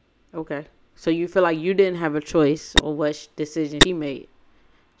 Okay, so you feel like you didn't have a choice on what decision she made.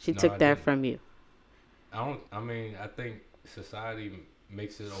 She took that from you. I think society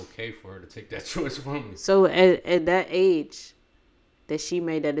makes it okay for her to take that choice from me. So at that age that she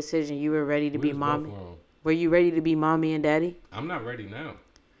made that decision, you were ready to be mommy? Were you ready to be mommy and daddy? I'm not ready now.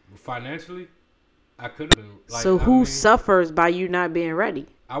 Financially, I could have been. Like, so who suffers by you not being ready?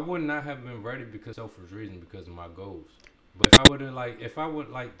 I would not have been ready because of selfish reason, because of my goals. But if I would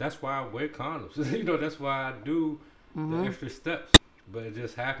that's why I wear condoms. You know, that's why I do the extra steps. But it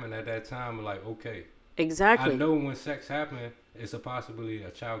just happened at that time. Like, okay. Exactly. I know when sex happens, it's a possibility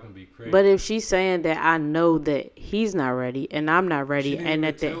a child can be created. But if she's saying that I know that he's not ready and I'm not ready, she didn't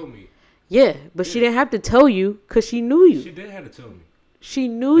and tell me. Yeah, but she didn't have to tell you because she knew you. She did have to tell me. She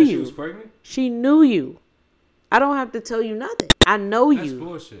knew you. She was pregnant? She knew you. I don't have to tell you nothing. I know That's you. That's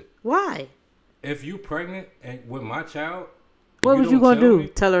bullshit. Why? If you pregnant and with my child, what was you gonna do?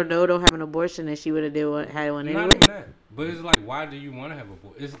 Tell her no, don't have an abortion, and she would have had one anyway. Not even that. But it's like, why do you want to have an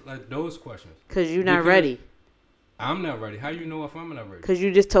abortion? It's like those questions. Because you're not ready. I'm not ready. How you know if I'm not ready? Because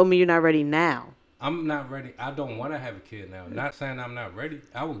you just told me you're not ready now. I'm not ready. I don't want to have a kid now. Not saying I'm not ready.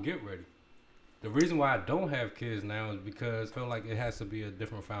 I will get ready. The reason why I don't have kids now is because I feel like it has to be a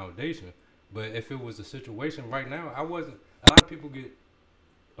different foundation. But if it was a situation right now, I wasn't. A lot of people get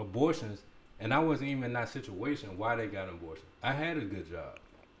abortions, and I wasn't even in that situation. Why they got an abortion? I had a good job.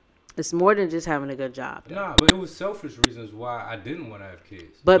 It's more than just having a good job. Nah, but it was selfish reasons why I didn't want to have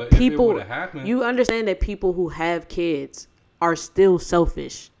kids. But people, you understand that people who have kids are still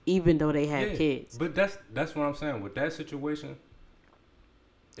selfish, even though they have kids. But that's what I'm saying. With that situation,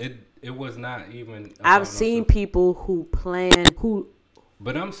 it was not even. I've seen people who plan who.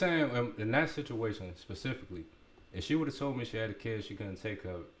 But I'm saying in that situation specifically, if she would have told me she had a kid, she couldn't take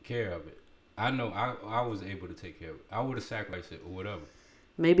care of it. I know I was able to take care of it. I would have sacrificed it or whatever.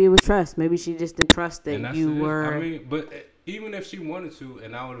 Maybe it was trust. Maybe she just didn't trust that you were. I mean, but even if she wanted to,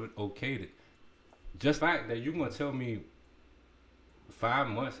 and I would have okayed it, just the fact that you're gonna tell me 5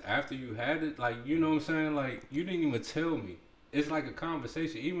 months after you had it, like, you know what I'm saying? Like, you didn't even tell me. It's like a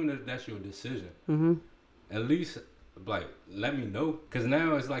conversation, even if that's your decision. Mm-hmm. At least, like, let me know, because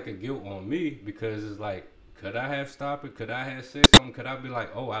now it's like a guilt on me, because it's like, could I have stopped it? Could I have said something? Could I be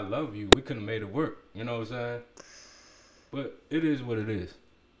like, oh, I love you. We could have made it work. You know what I'm saying? But it is what it is.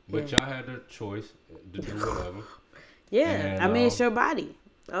 But y'all had the choice to do whatever. Yeah, and, I mean, it's your body,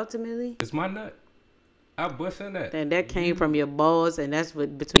 ultimately. It's my nut. I bust in that. And that came from your balls, and that's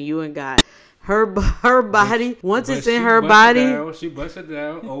what between you and God. Her body, once it's in her body. She busted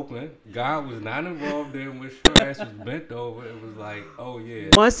down open. God was not involved in when her ass was bent over. It was like, oh, yeah.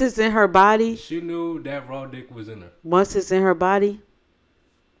 Once it's in her body. She knew that raw dick was in her. Once it's in her body,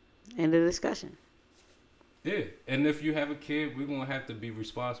 end of discussion. Yeah, and if you have a kid, we're going to have to be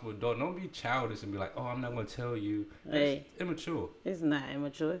responsible adults. Don't be childish and be like, oh, I'm not going to tell you. It's immature. It's not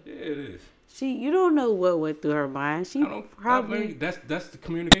immature. Yeah, it is. You don't know what went through her mind. That's the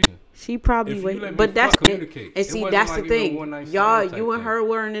communication. She probably went, but that's communicate. And see, that's the thing. You and her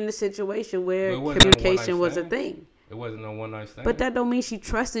weren't in a situation where communication was a thing. It wasn't no one night stand. But that don't mean she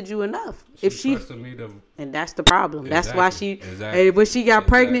trusted you enough. She trusted me to. And that's the problem. That's why she. Exactly. When she got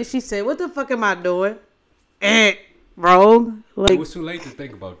pregnant, she said, "What the fuck am I doing?" Wrong. Like It was too late to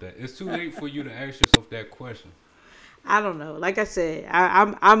think about that. It's too late for you to ask yourself that question. I don't know. Like I said,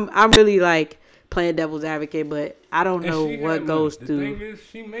 I'm really like playing devil's advocate, but I don't know And she what had goes money. through. The thing is,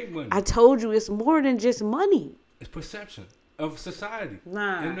 she make money. I told you it's more than just money. It's perception of society.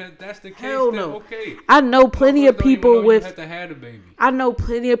 Nah. And that's the case. Hell then no. okay. I know plenty of Motherfuckers don't even people know you with. have to have a baby. I know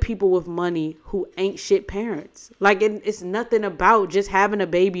plenty of people with money who ain't shit parents. Like it's nothing about just having a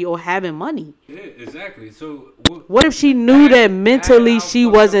baby or having money. Yeah, exactly. So What if she knew that mentally add she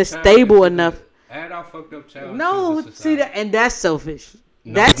our wasn't fucked up child stable into enough? Add our fucked up child. No, into the see society. that, and that's selfish.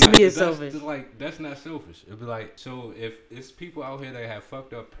 No, That it's to not. me is That's selfish. Like that's not selfish. It'd be like, so if it's people out here that have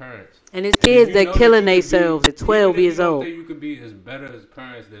fucked up parents, And it's if kids you that know killing you could be- themselves at 12 even if years you don't old. think you could be as better as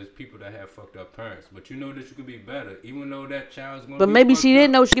parents, there's people that have fucked up parents, but you know that you could be better, even though that child's gonna. But be maybe fucked she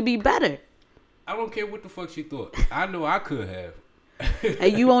didn't up. know she could be better. I don't care what the fuck she thought. I know I could have.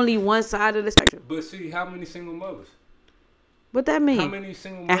 And you only one side of the spectrum. But see, how many single mothers? What that mean? How many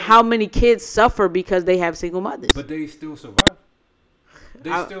single And mothers? how many kids suffer because they have single mothers? But they still survive. They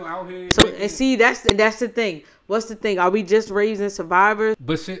still out here. So and see, that's the thing. What's the thing? Are we just raising survivors?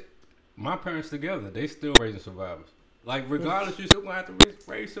 But shit, my parents together, they still raising survivors. Like regardless, you still gonna have to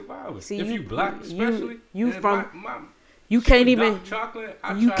raise survivors. See, if you black, especially, you and from- my You shit can't with even. dark chocolate,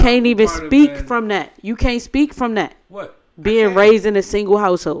 I You try can't to even part of speak it, from that. You can't speak from that. what Being I can't. raised in a single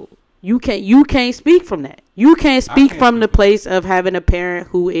household. You can't speak from that. You can't speak can't from speak the from place of having a parent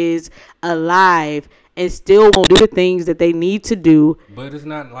who is alive and still won't do the things that they need to do. But it's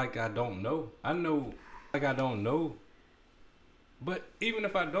not like I don't know. I know, like I don't know. But even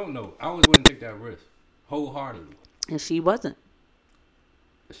if I don't know, I always wouldn't take that risk wholeheartedly. And she wasn't.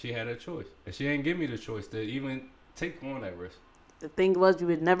 She had a choice, and she didn't give me the choice to even take on that risk. The thing was, you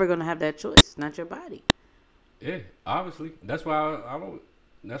were never going to have that choice. It's not your body. Yeah, obviously. That's why I don't.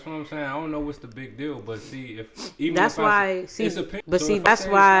 That's what I'm saying. I don't know what's the big deal, but see, if even That's if I, why- see, it's but so see, if I that's say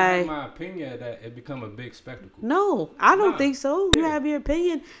why- I have my opinion that it become a big spectacle. No, I don't Nah. think so. You Yeah. have your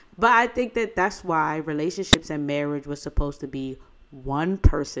opinion. But I think that's why relationships and marriage was supposed to be one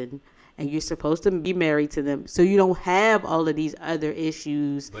person. And you're supposed to be married to them. So you don't have all of these other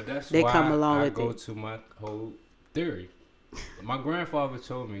issues But that's that why come along I with go it. to my whole theory. My grandfather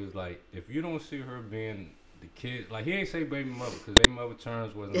told me, he was like, if you don't see her being the kid, like he ain't say baby mother because baby mother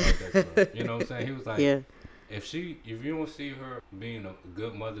terms wasn't like that. Strong. You know what I'm saying? He was like, Yeah. if you don't see her being a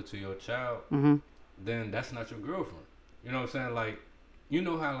good mother to your child, Mm-hmm. then that's not your girlfriend. You know what I'm saying? Like, you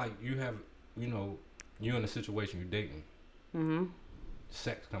know how like you have, you know, you in a situation you're dating, Mm-hmm.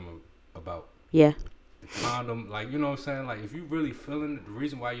 sex coming about. Yeah. The condom, like, you know what I'm saying? Like, if you really feeling it, the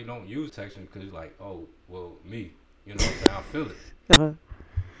reason why you don't use protection because you're like, oh, well, me, you know what I'm saying? I feel it. Uh-huh.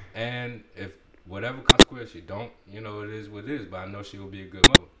 And if whatever consequence you don't, you know, it is what it is. But I know she will be a good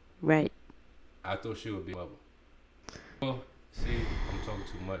mother. Right. I thought she would be a mother. Well, see, I'm talking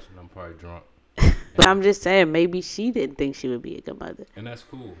too much and I'm probably drunk. But I'm just saying, maybe she didn't think she would be a good mother. And that's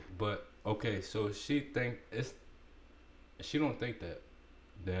cool. But okay, so she don't think that.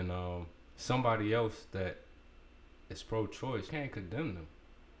 Then somebody else that is pro-choice can't condemn them.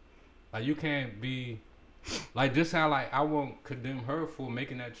 Like you can't be like just how like I won't condemn her for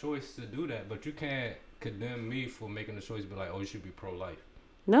making that choice to do that, but you can't condemn me for making the choice. Be like, oh, you should be pro-life.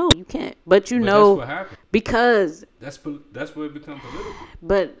 No, you can't. But But know, that's what happened. because That's where it becomes political.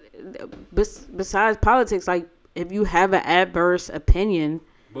 But besides politics, like if you have an adverse opinion,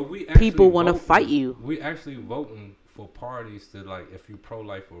 But we actually people want to voting- fight you. We actually voting for parties to like if you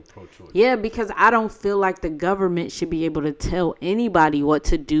pro-life or pro-choice. Yeah, because I don't feel like the government should be able to tell anybody what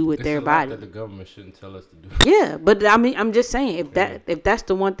to do with It's their a lot body. that the government shouldn't tell us to do. Yeah, but I mean, I'm just saying if that's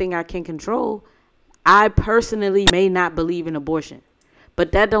the one thing I can control, I personally may not believe in abortion.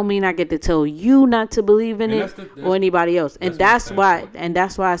 But that don't mean I get to tell you not to believe in And it that's or anybody else. And that's my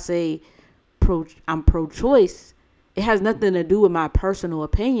that's why I say I'm pro-choice. It has nothing to do with my personal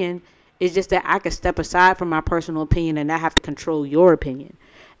opinion. It's just that I can step aside from my personal opinion and not have to control your opinion.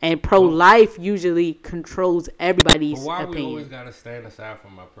 And pro-life usually controls everybody's But why we always opinion. gotta stand aside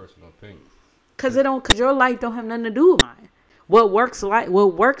from my personal opinion? Cause your life don't have nothing to do with mine. What works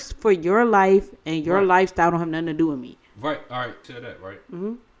for your life and your Right. lifestyle don't have nothing to do with me. Right. All right. Say that. Right.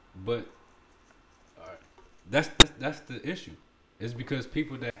 Mm-hmm. But all right, that's the issue. It's because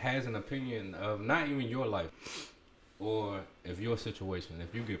people that has an opinion of not even your life, or if your situation,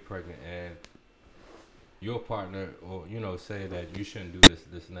 if you get pregnant and your partner, or say that you shouldn't do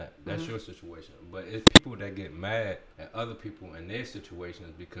this and that. That's your situation. But it's people that get mad at other people in their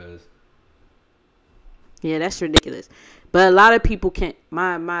situations because Yeah, that's ridiculous. But a lot of people can't.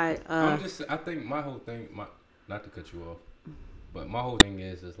 I think my whole thing, not to cut you off, but my whole thing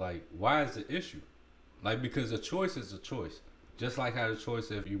is like, why is the issue? Like, because a choice is a choice. Just like how the choice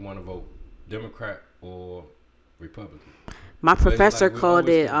if you want to vote Democrat or Republican. My professor like called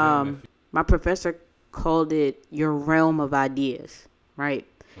it. My professor called it your realm of ideas. Right.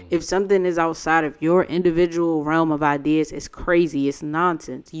 Mm-hmm. If something is outside of your individual realm of ideas, it's crazy. It's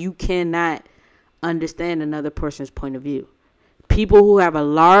nonsense. You cannot understand another person's point of view. People who have a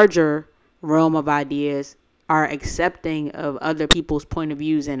larger realm of ideas are accepting of other people's point of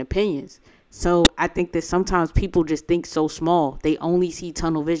views and opinions. So I think that sometimes people just think so small. They only see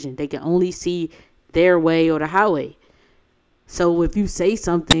tunnel vision. They can only see their way or the highway. So if you say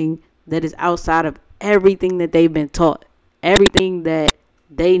something that is outside of everything that they've been taught, everything that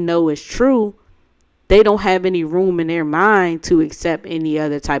they know is true, they don't have any room in their mind to accept any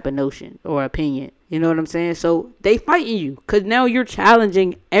other type of notion or opinion. You know what I'm saying? So they fighting you because now you're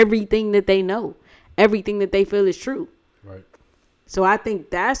challenging everything that they know, everything that they feel is true. Right. So I think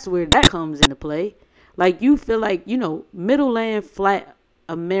that's where that comes into play. Like, you feel like, middle land, flat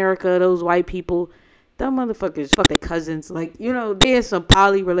America, those white people, them motherfuckers fuck their cousins. Like, they in some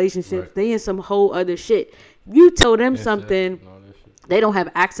poly relationships. Right. They in some whole other shit. You tell them something, they don't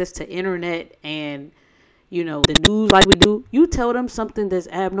have access to internet and, the news like we do. You tell them something that's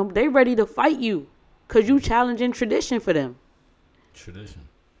abnormal, they ready to fight you because you challenging tradition for them. Tradition.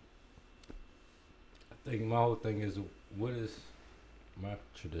 I think my whole thing is, what is my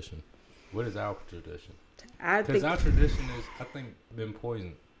tradition? What is our tradition? Because our tradition is, I think, been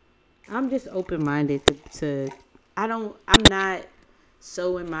poisoned. I'm just open-minded I'm not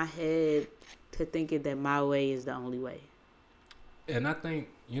so in my head to thinking that my way is the only way. And I think,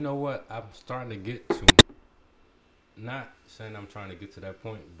 you know what, I'm starting to get to, not saying I'm trying to get to that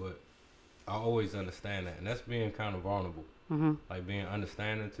point, but I always understand that. And that's being kind of vulnerable. Mm-hmm. Like being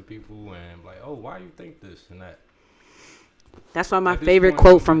understanding to people and like, oh, why you think this and that. That's why my favorite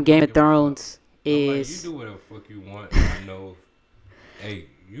quote from Game of Thrones is... Like, you do whatever the fuck you want. And I know, hey,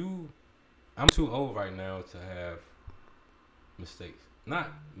 I'm too old right now to have mistakes. Not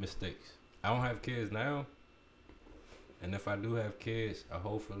mistakes. I don't have kids now. And if I do have kids,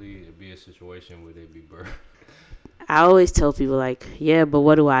 hopefully it'll be a situation where they be birthed. I always tell people, like, yeah, but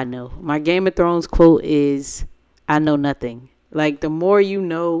what do I know? My Game of Thrones quote is, I know nothing. Like, the more you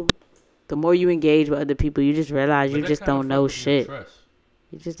know, the more you engage with other people, you just realize you just don't know shit.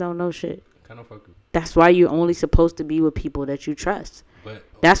 You just don't know shit. That's why you're only supposed to be with people that you trust. But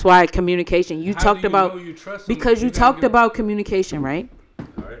that's why communication. You talked about because you talked about communication, right? All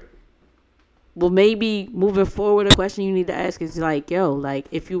right. Well, maybe moving forward, a question you need to ask is like, yo, like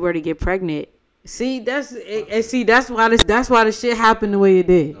if you were to get pregnant, that's why the shit happened the way it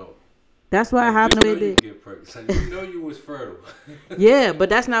did. No. That's why it happened the way it did. So you know you was fertile. Yeah, but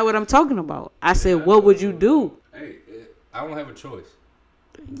that's not what I'm talking about. I said, what would you do? Hey, I don't have a choice.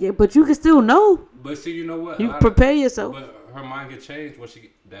 Yeah, but you can still know. But see, you know what? You prepare yourself. But her mind get changed when she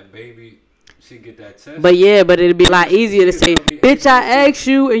that baby. She get that test. But it'd be a lot easier to say, bitch, I asked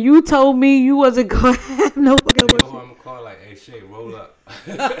you and you told me you wasn't going to have no fucking abortion. I'm going to call like, hey, Shay, roll up.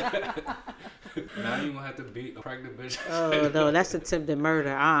 Now you going to have to beat a pregnant bitch. Oh, no, that's attempted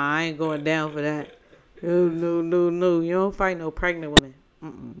murder. I ain't going down for that. No. You don't fight no pregnant woman.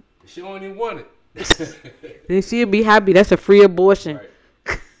 Mm-mm. She don't even want it. Then she'll be happy. That's a free abortion. Right.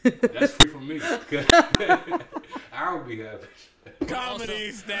 That's free for me. I'll be happy.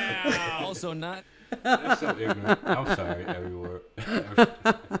 Comedy style. Also not. That's so ignorant. I'm sorry, every word.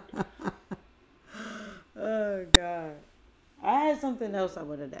 Oh, God. I had something else I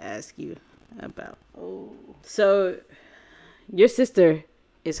wanted to ask you about. Oh. So, your sister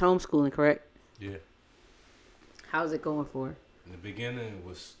is homeschooling, correct? Yeah. How's it going for her? In the beginning, it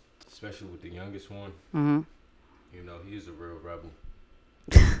was, especially with the youngest one, he's a real rebel.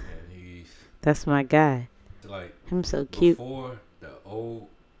 And That's my guy. Like, I'm so cute. Before the old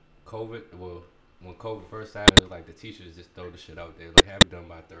COVID, when COVID first happened, like the teachers just throw the shit out there, like have it done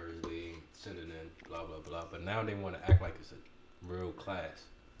by Thursday, send it in, blah blah blah. But now they want to act like it's a real class.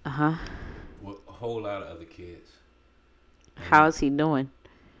 With a whole lot of other kids. How's he doing?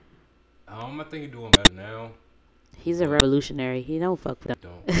 I think he's doing better now. He's a revolutionary. He don't fuck with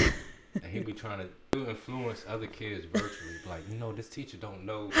them. Don't. And he be trying to influence other kids virtually. Like, this teacher don't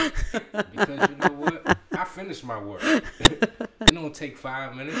know. Because you know what? I finished my work. It don't take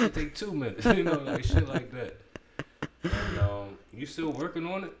 5 minutes. It take 2 minutes. Like shit like that. And you still working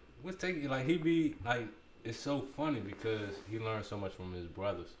on it? What's taking like he be like it's so funny because he learned so much from his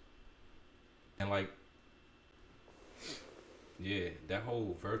brothers. And like that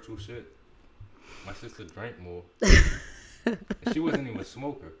whole virtual shit. my sister drank more. And she wasn't even a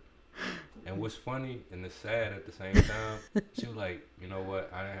smoker. And what's funny and it's sad at the same time, she was like, you know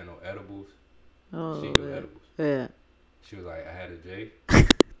what? I didn't have no edibles. Oh, She do edibles. yeah. She was like, I had a J.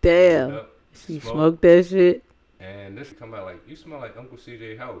 Damn. Up, She smoke, smoked that shit. And this come out like, you smell like Uncle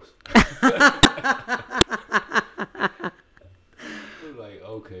CJ house. I was like,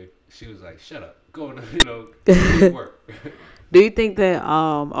 okay. She was like, shut up. Go to work. Do you think that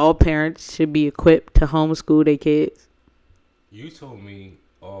all parents should be equipped to homeschool their kids? You told me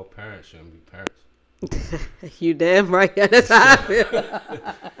all parents shouldn't be parents. You damn right. That's how I feel.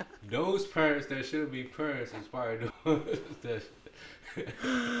 Those parents that should be parents is probably doing that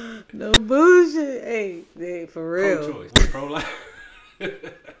shit. No bullshit. Hey, for real. Pro-choice. Pro-life.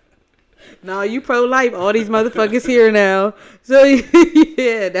 No, you pro-life. All these motherfuckers here now. So,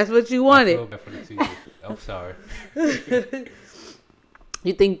 yeah, that's what you I wanted. feel bad for the teachers. I'm sorry.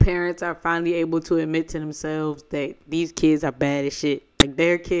 You think parents are finally able to admit to themselves that these kids are bad as shit? Like,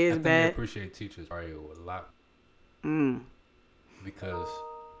 their I kids think they bad? appreciate teachers probably a lot. Mm. Because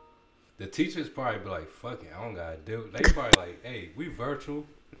the teachers probably be like, fuck it, I don't gotta do it. They probably like, hey, we virtual.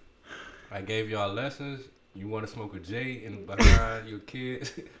 I gave y'all lessons. You want to smoke a J in behind your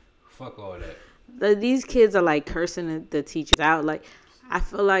kids? Fuck all that. These kids are like cursing the teachers out. Like, I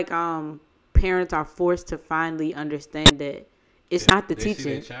feel like parents are forced to finally understand that it's not the They see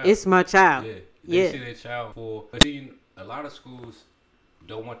their teacher, child. it's my child. Yeah, Yeah. they see their child for. But see, a lot of schools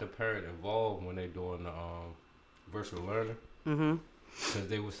don't want the parent involved when they're doing the virtual learning. Mm-hmm. Because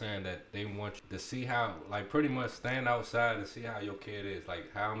they were saying that they want you to see how, like, pretty much stand outside and see how your kid is, like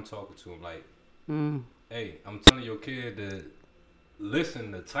how I'm talking to him, like, hey, I'm telling your kid to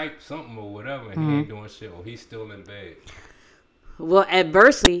listen, to type something or whatever, and he ain't doing shit, or he's still in bed. Well,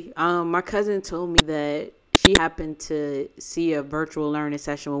 adversely, my cousin told me that she happened to see a virtual learning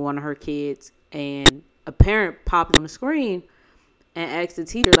session with one of her kids, and a parent popped on the screen and asked the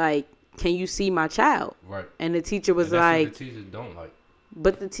teacher, like, can you see my child? Right. And the teacher was And that's like, what the teachers don't like.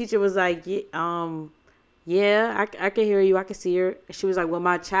 but the teacher was like, yeah, I can hear you. I can see her. She was like, well,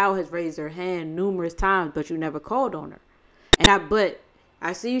 my child has raised her hand numerous times, but you never called on her. But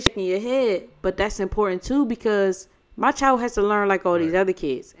I see you shaking your head, but that's important too, because my child has to learn like all these other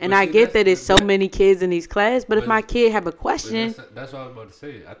kids. And But I see, get that that's- it's so many kids in these classes, but if But- my kid have a But question, that's what I was about to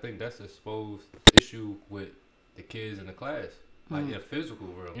say. I think that's a supposed issue with the kids in the class. Like, in a physical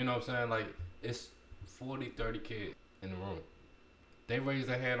room. You know what I'm saying? Like, it's 40, 30 kids in the room. They raise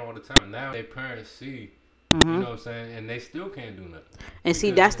their hand all the time. Now their parents see, you know what I'm saying? And they still can't do nothing. and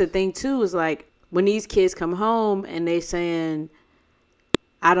see, Because that's the thing too, is like when these kids come home and they saying,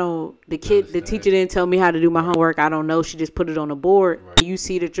 the Understand. teacher didn't tell me how to do my homework. I don't know. She just put it on the board. Right. You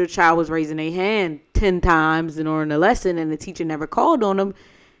see that your child was raising their hand 10 times during the lesson and the teacher never called on them.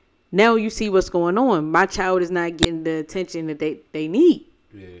 Now you see what's going on. My child is not getting the attention that they need.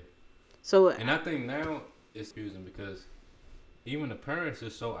 Yeah. So, And I think now it's confusing because even the parents are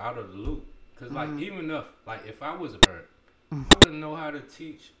so out of the loop. Because, like, even if I was a parent, I wouldn't know how to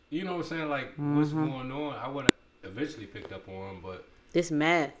teach. You know what I'm saying? Like, what's going on? I would have eventually picked up on, but. this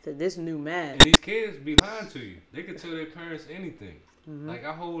new math. And these kids be lying to you. They can tell their parents anything. Like,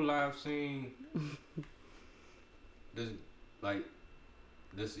 our whole life seen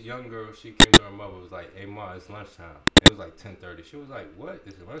this young girl, she came to her mother, was like, hey, Ma, it's lunchtime. It was like 10:30. She was like, what?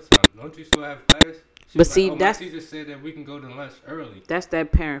 It's lunchtime. Don't you still have class? She But was see, like, that's- my teacher said that we can go to lunch early. That's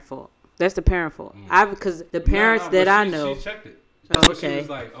that parent fault. That's the parent fault. Because the parents No, that but I she know. checked it. Oh, So she okay. was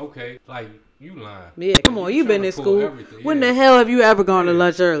like, okay, like, you lying. Yeah, come on, you been trying in to pull school. everything, When yeah. the hell have you ever gone to Yeah,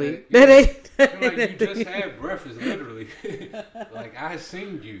 lunch early? yeah. That ain't. You're like, you just had breakfast, literally. Like, I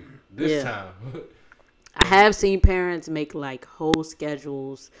seen you this Yeah. time. I have seen parents make like whole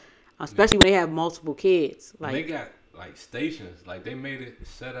schedules, especially when they have multiple kids. They Like, got like stations, like they made it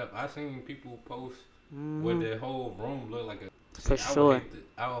set up. I seen people post where their whole room looked like a. For See, sure.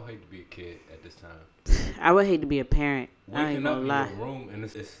 I would hate to be a kid at this time. I would hate to be a parent. I ain't Waking up gonna in lie. your room and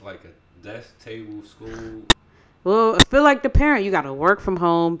it's like a desk, table, school. Well, I feel like the parent, you gotta work from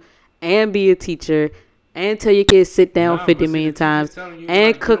home and be a teacher and tell your kids sit down Nah, 50 but see, million the teacher's times telling you, and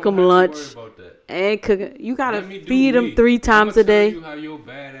like, you cook don't them have to worry lunch about that. and cook. You gotta Let me do feed them me. 3 times I'ma a day. tell you how your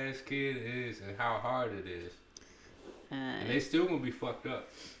badass kid is and how hard it is, and they still gonna be fucked up.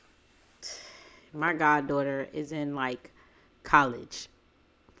 My goddaughter is in like college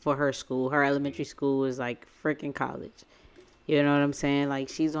for her school. Her elementary school is like freaking college. You know what I'm saying? Like,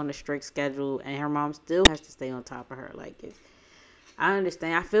 she's on a strict schedule and her mom still has to stay on top of her. Like, I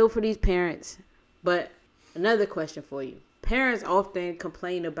understand. I feel for these parents. But another question for you. Parents often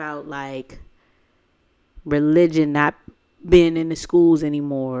complain about like religion not being in the schools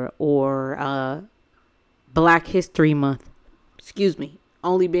anymore, or Black History Month,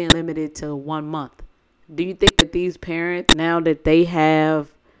 only being limited to 1 month. Do you think that these parents, now that they have,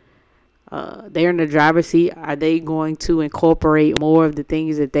 they're in the driver's seat, are they going to incorporate more of the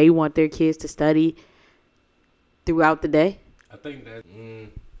things that they want their kids to study throughout the day? I think that,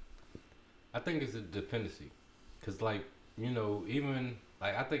 I think it's a dependency. Because, like, you know, even,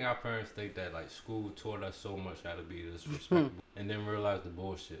 like, I think our parents think that, like, school taught us so much how to be disrespectful and then realize the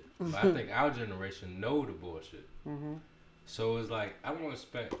bullshit. But I think our generation know the bullshit. So it's like, I don't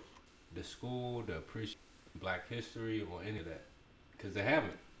expect the school to appreciate Black history or any of that. Because they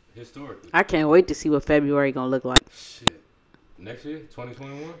haven't, historically. I can't wait to see what February going to look like. Shit. Next year,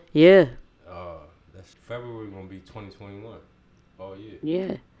 2021? Yeah. That's February going to be 2021. Oh, yeah.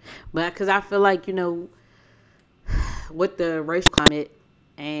 Yeah. But because I feel like, you know, with the racial climate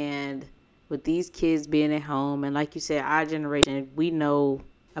and with these kids being at home, and like you said, our generation, we know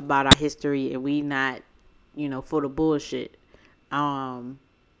about our history and we not, you know, full of bullshit.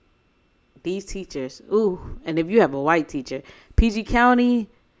 These teachers, and if you have a white teacher, PG County,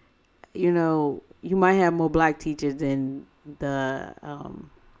 you know, you might have more black teachers than the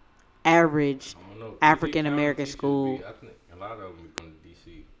average African American school. I think a lot of them be from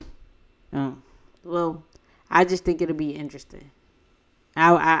DC. Well, I just think it'll be interesting.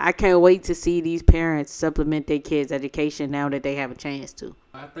 I can't wait to see these parents supplement their kids' education now that they have a chance to.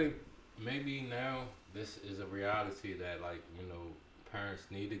 I think maybe now this is a reality that, like, you know, parents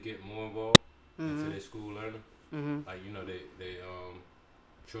need to get more involved into their school learning. Like, you know, they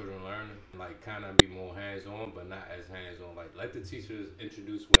children learning, like, kind of be more hands-on, but not as hands-on. Like, let the teachers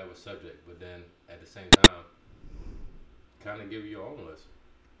introduce whatever subject, but then at the same time, kind of give you your own lesson.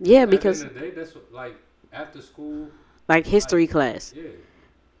 Yeah, because at the end of the day, that's what, like, after school, like history class. Yeah.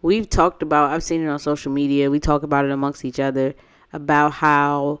 We've talked about, I've seen it on social media, we talk about it amongst each other, about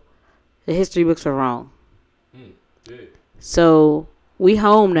how the history books are wrong. Yeah. So, we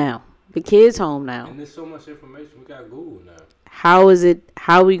home now. The kids home now. And there's so much information. We got Google now. How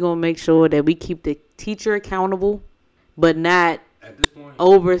are we going to make sure that we keep the teacher accountable, but not at this point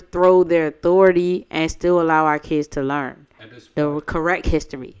overthrow their authority and still allow our kids to learn at this point, the correct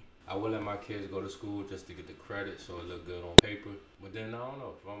history? I would let my kids go to school just to get the credit so it look good on paper. But then I don't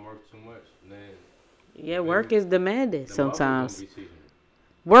know, if I'm working too much, then yeah, work is demanded sometimes.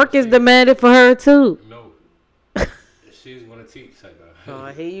 Work is demanded for her too. No, she's gonna teach. Oh,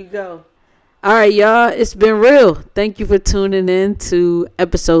 here you go. All right, y'all. It's been real. Thank you for tuning in to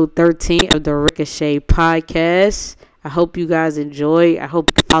episode 13 of the Ricochet podcast. I hope you guys enjoy. I hope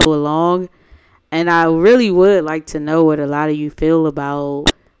you can follow along. And I really would like to know what a lot of you feel about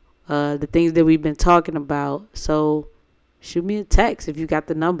the things that we've been talking about. So shoot me a text if you got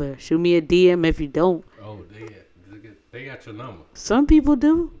the number. Shoot me a DM if you don't. Oh, they got your number. Some people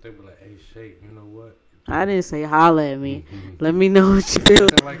do. They be like, hey, Shay, you know what? I didn't say holla at me. Let me know what you feel.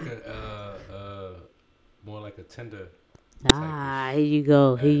 Like more like a tender. Here you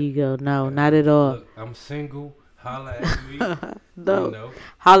go. Here you go. No, not at all. Look, I'm single. Holla at me. No. You know?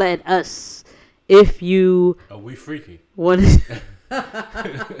 Holla at us. If you we freaky. want to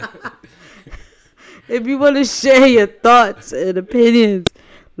if you want to share your thoughts and opinions,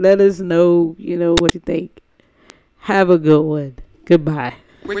 let us know, you know, what you think. Have a good one. Goodbye.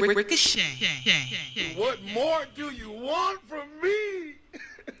 Ricochet. What more do you want from me?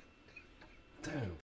 Damn.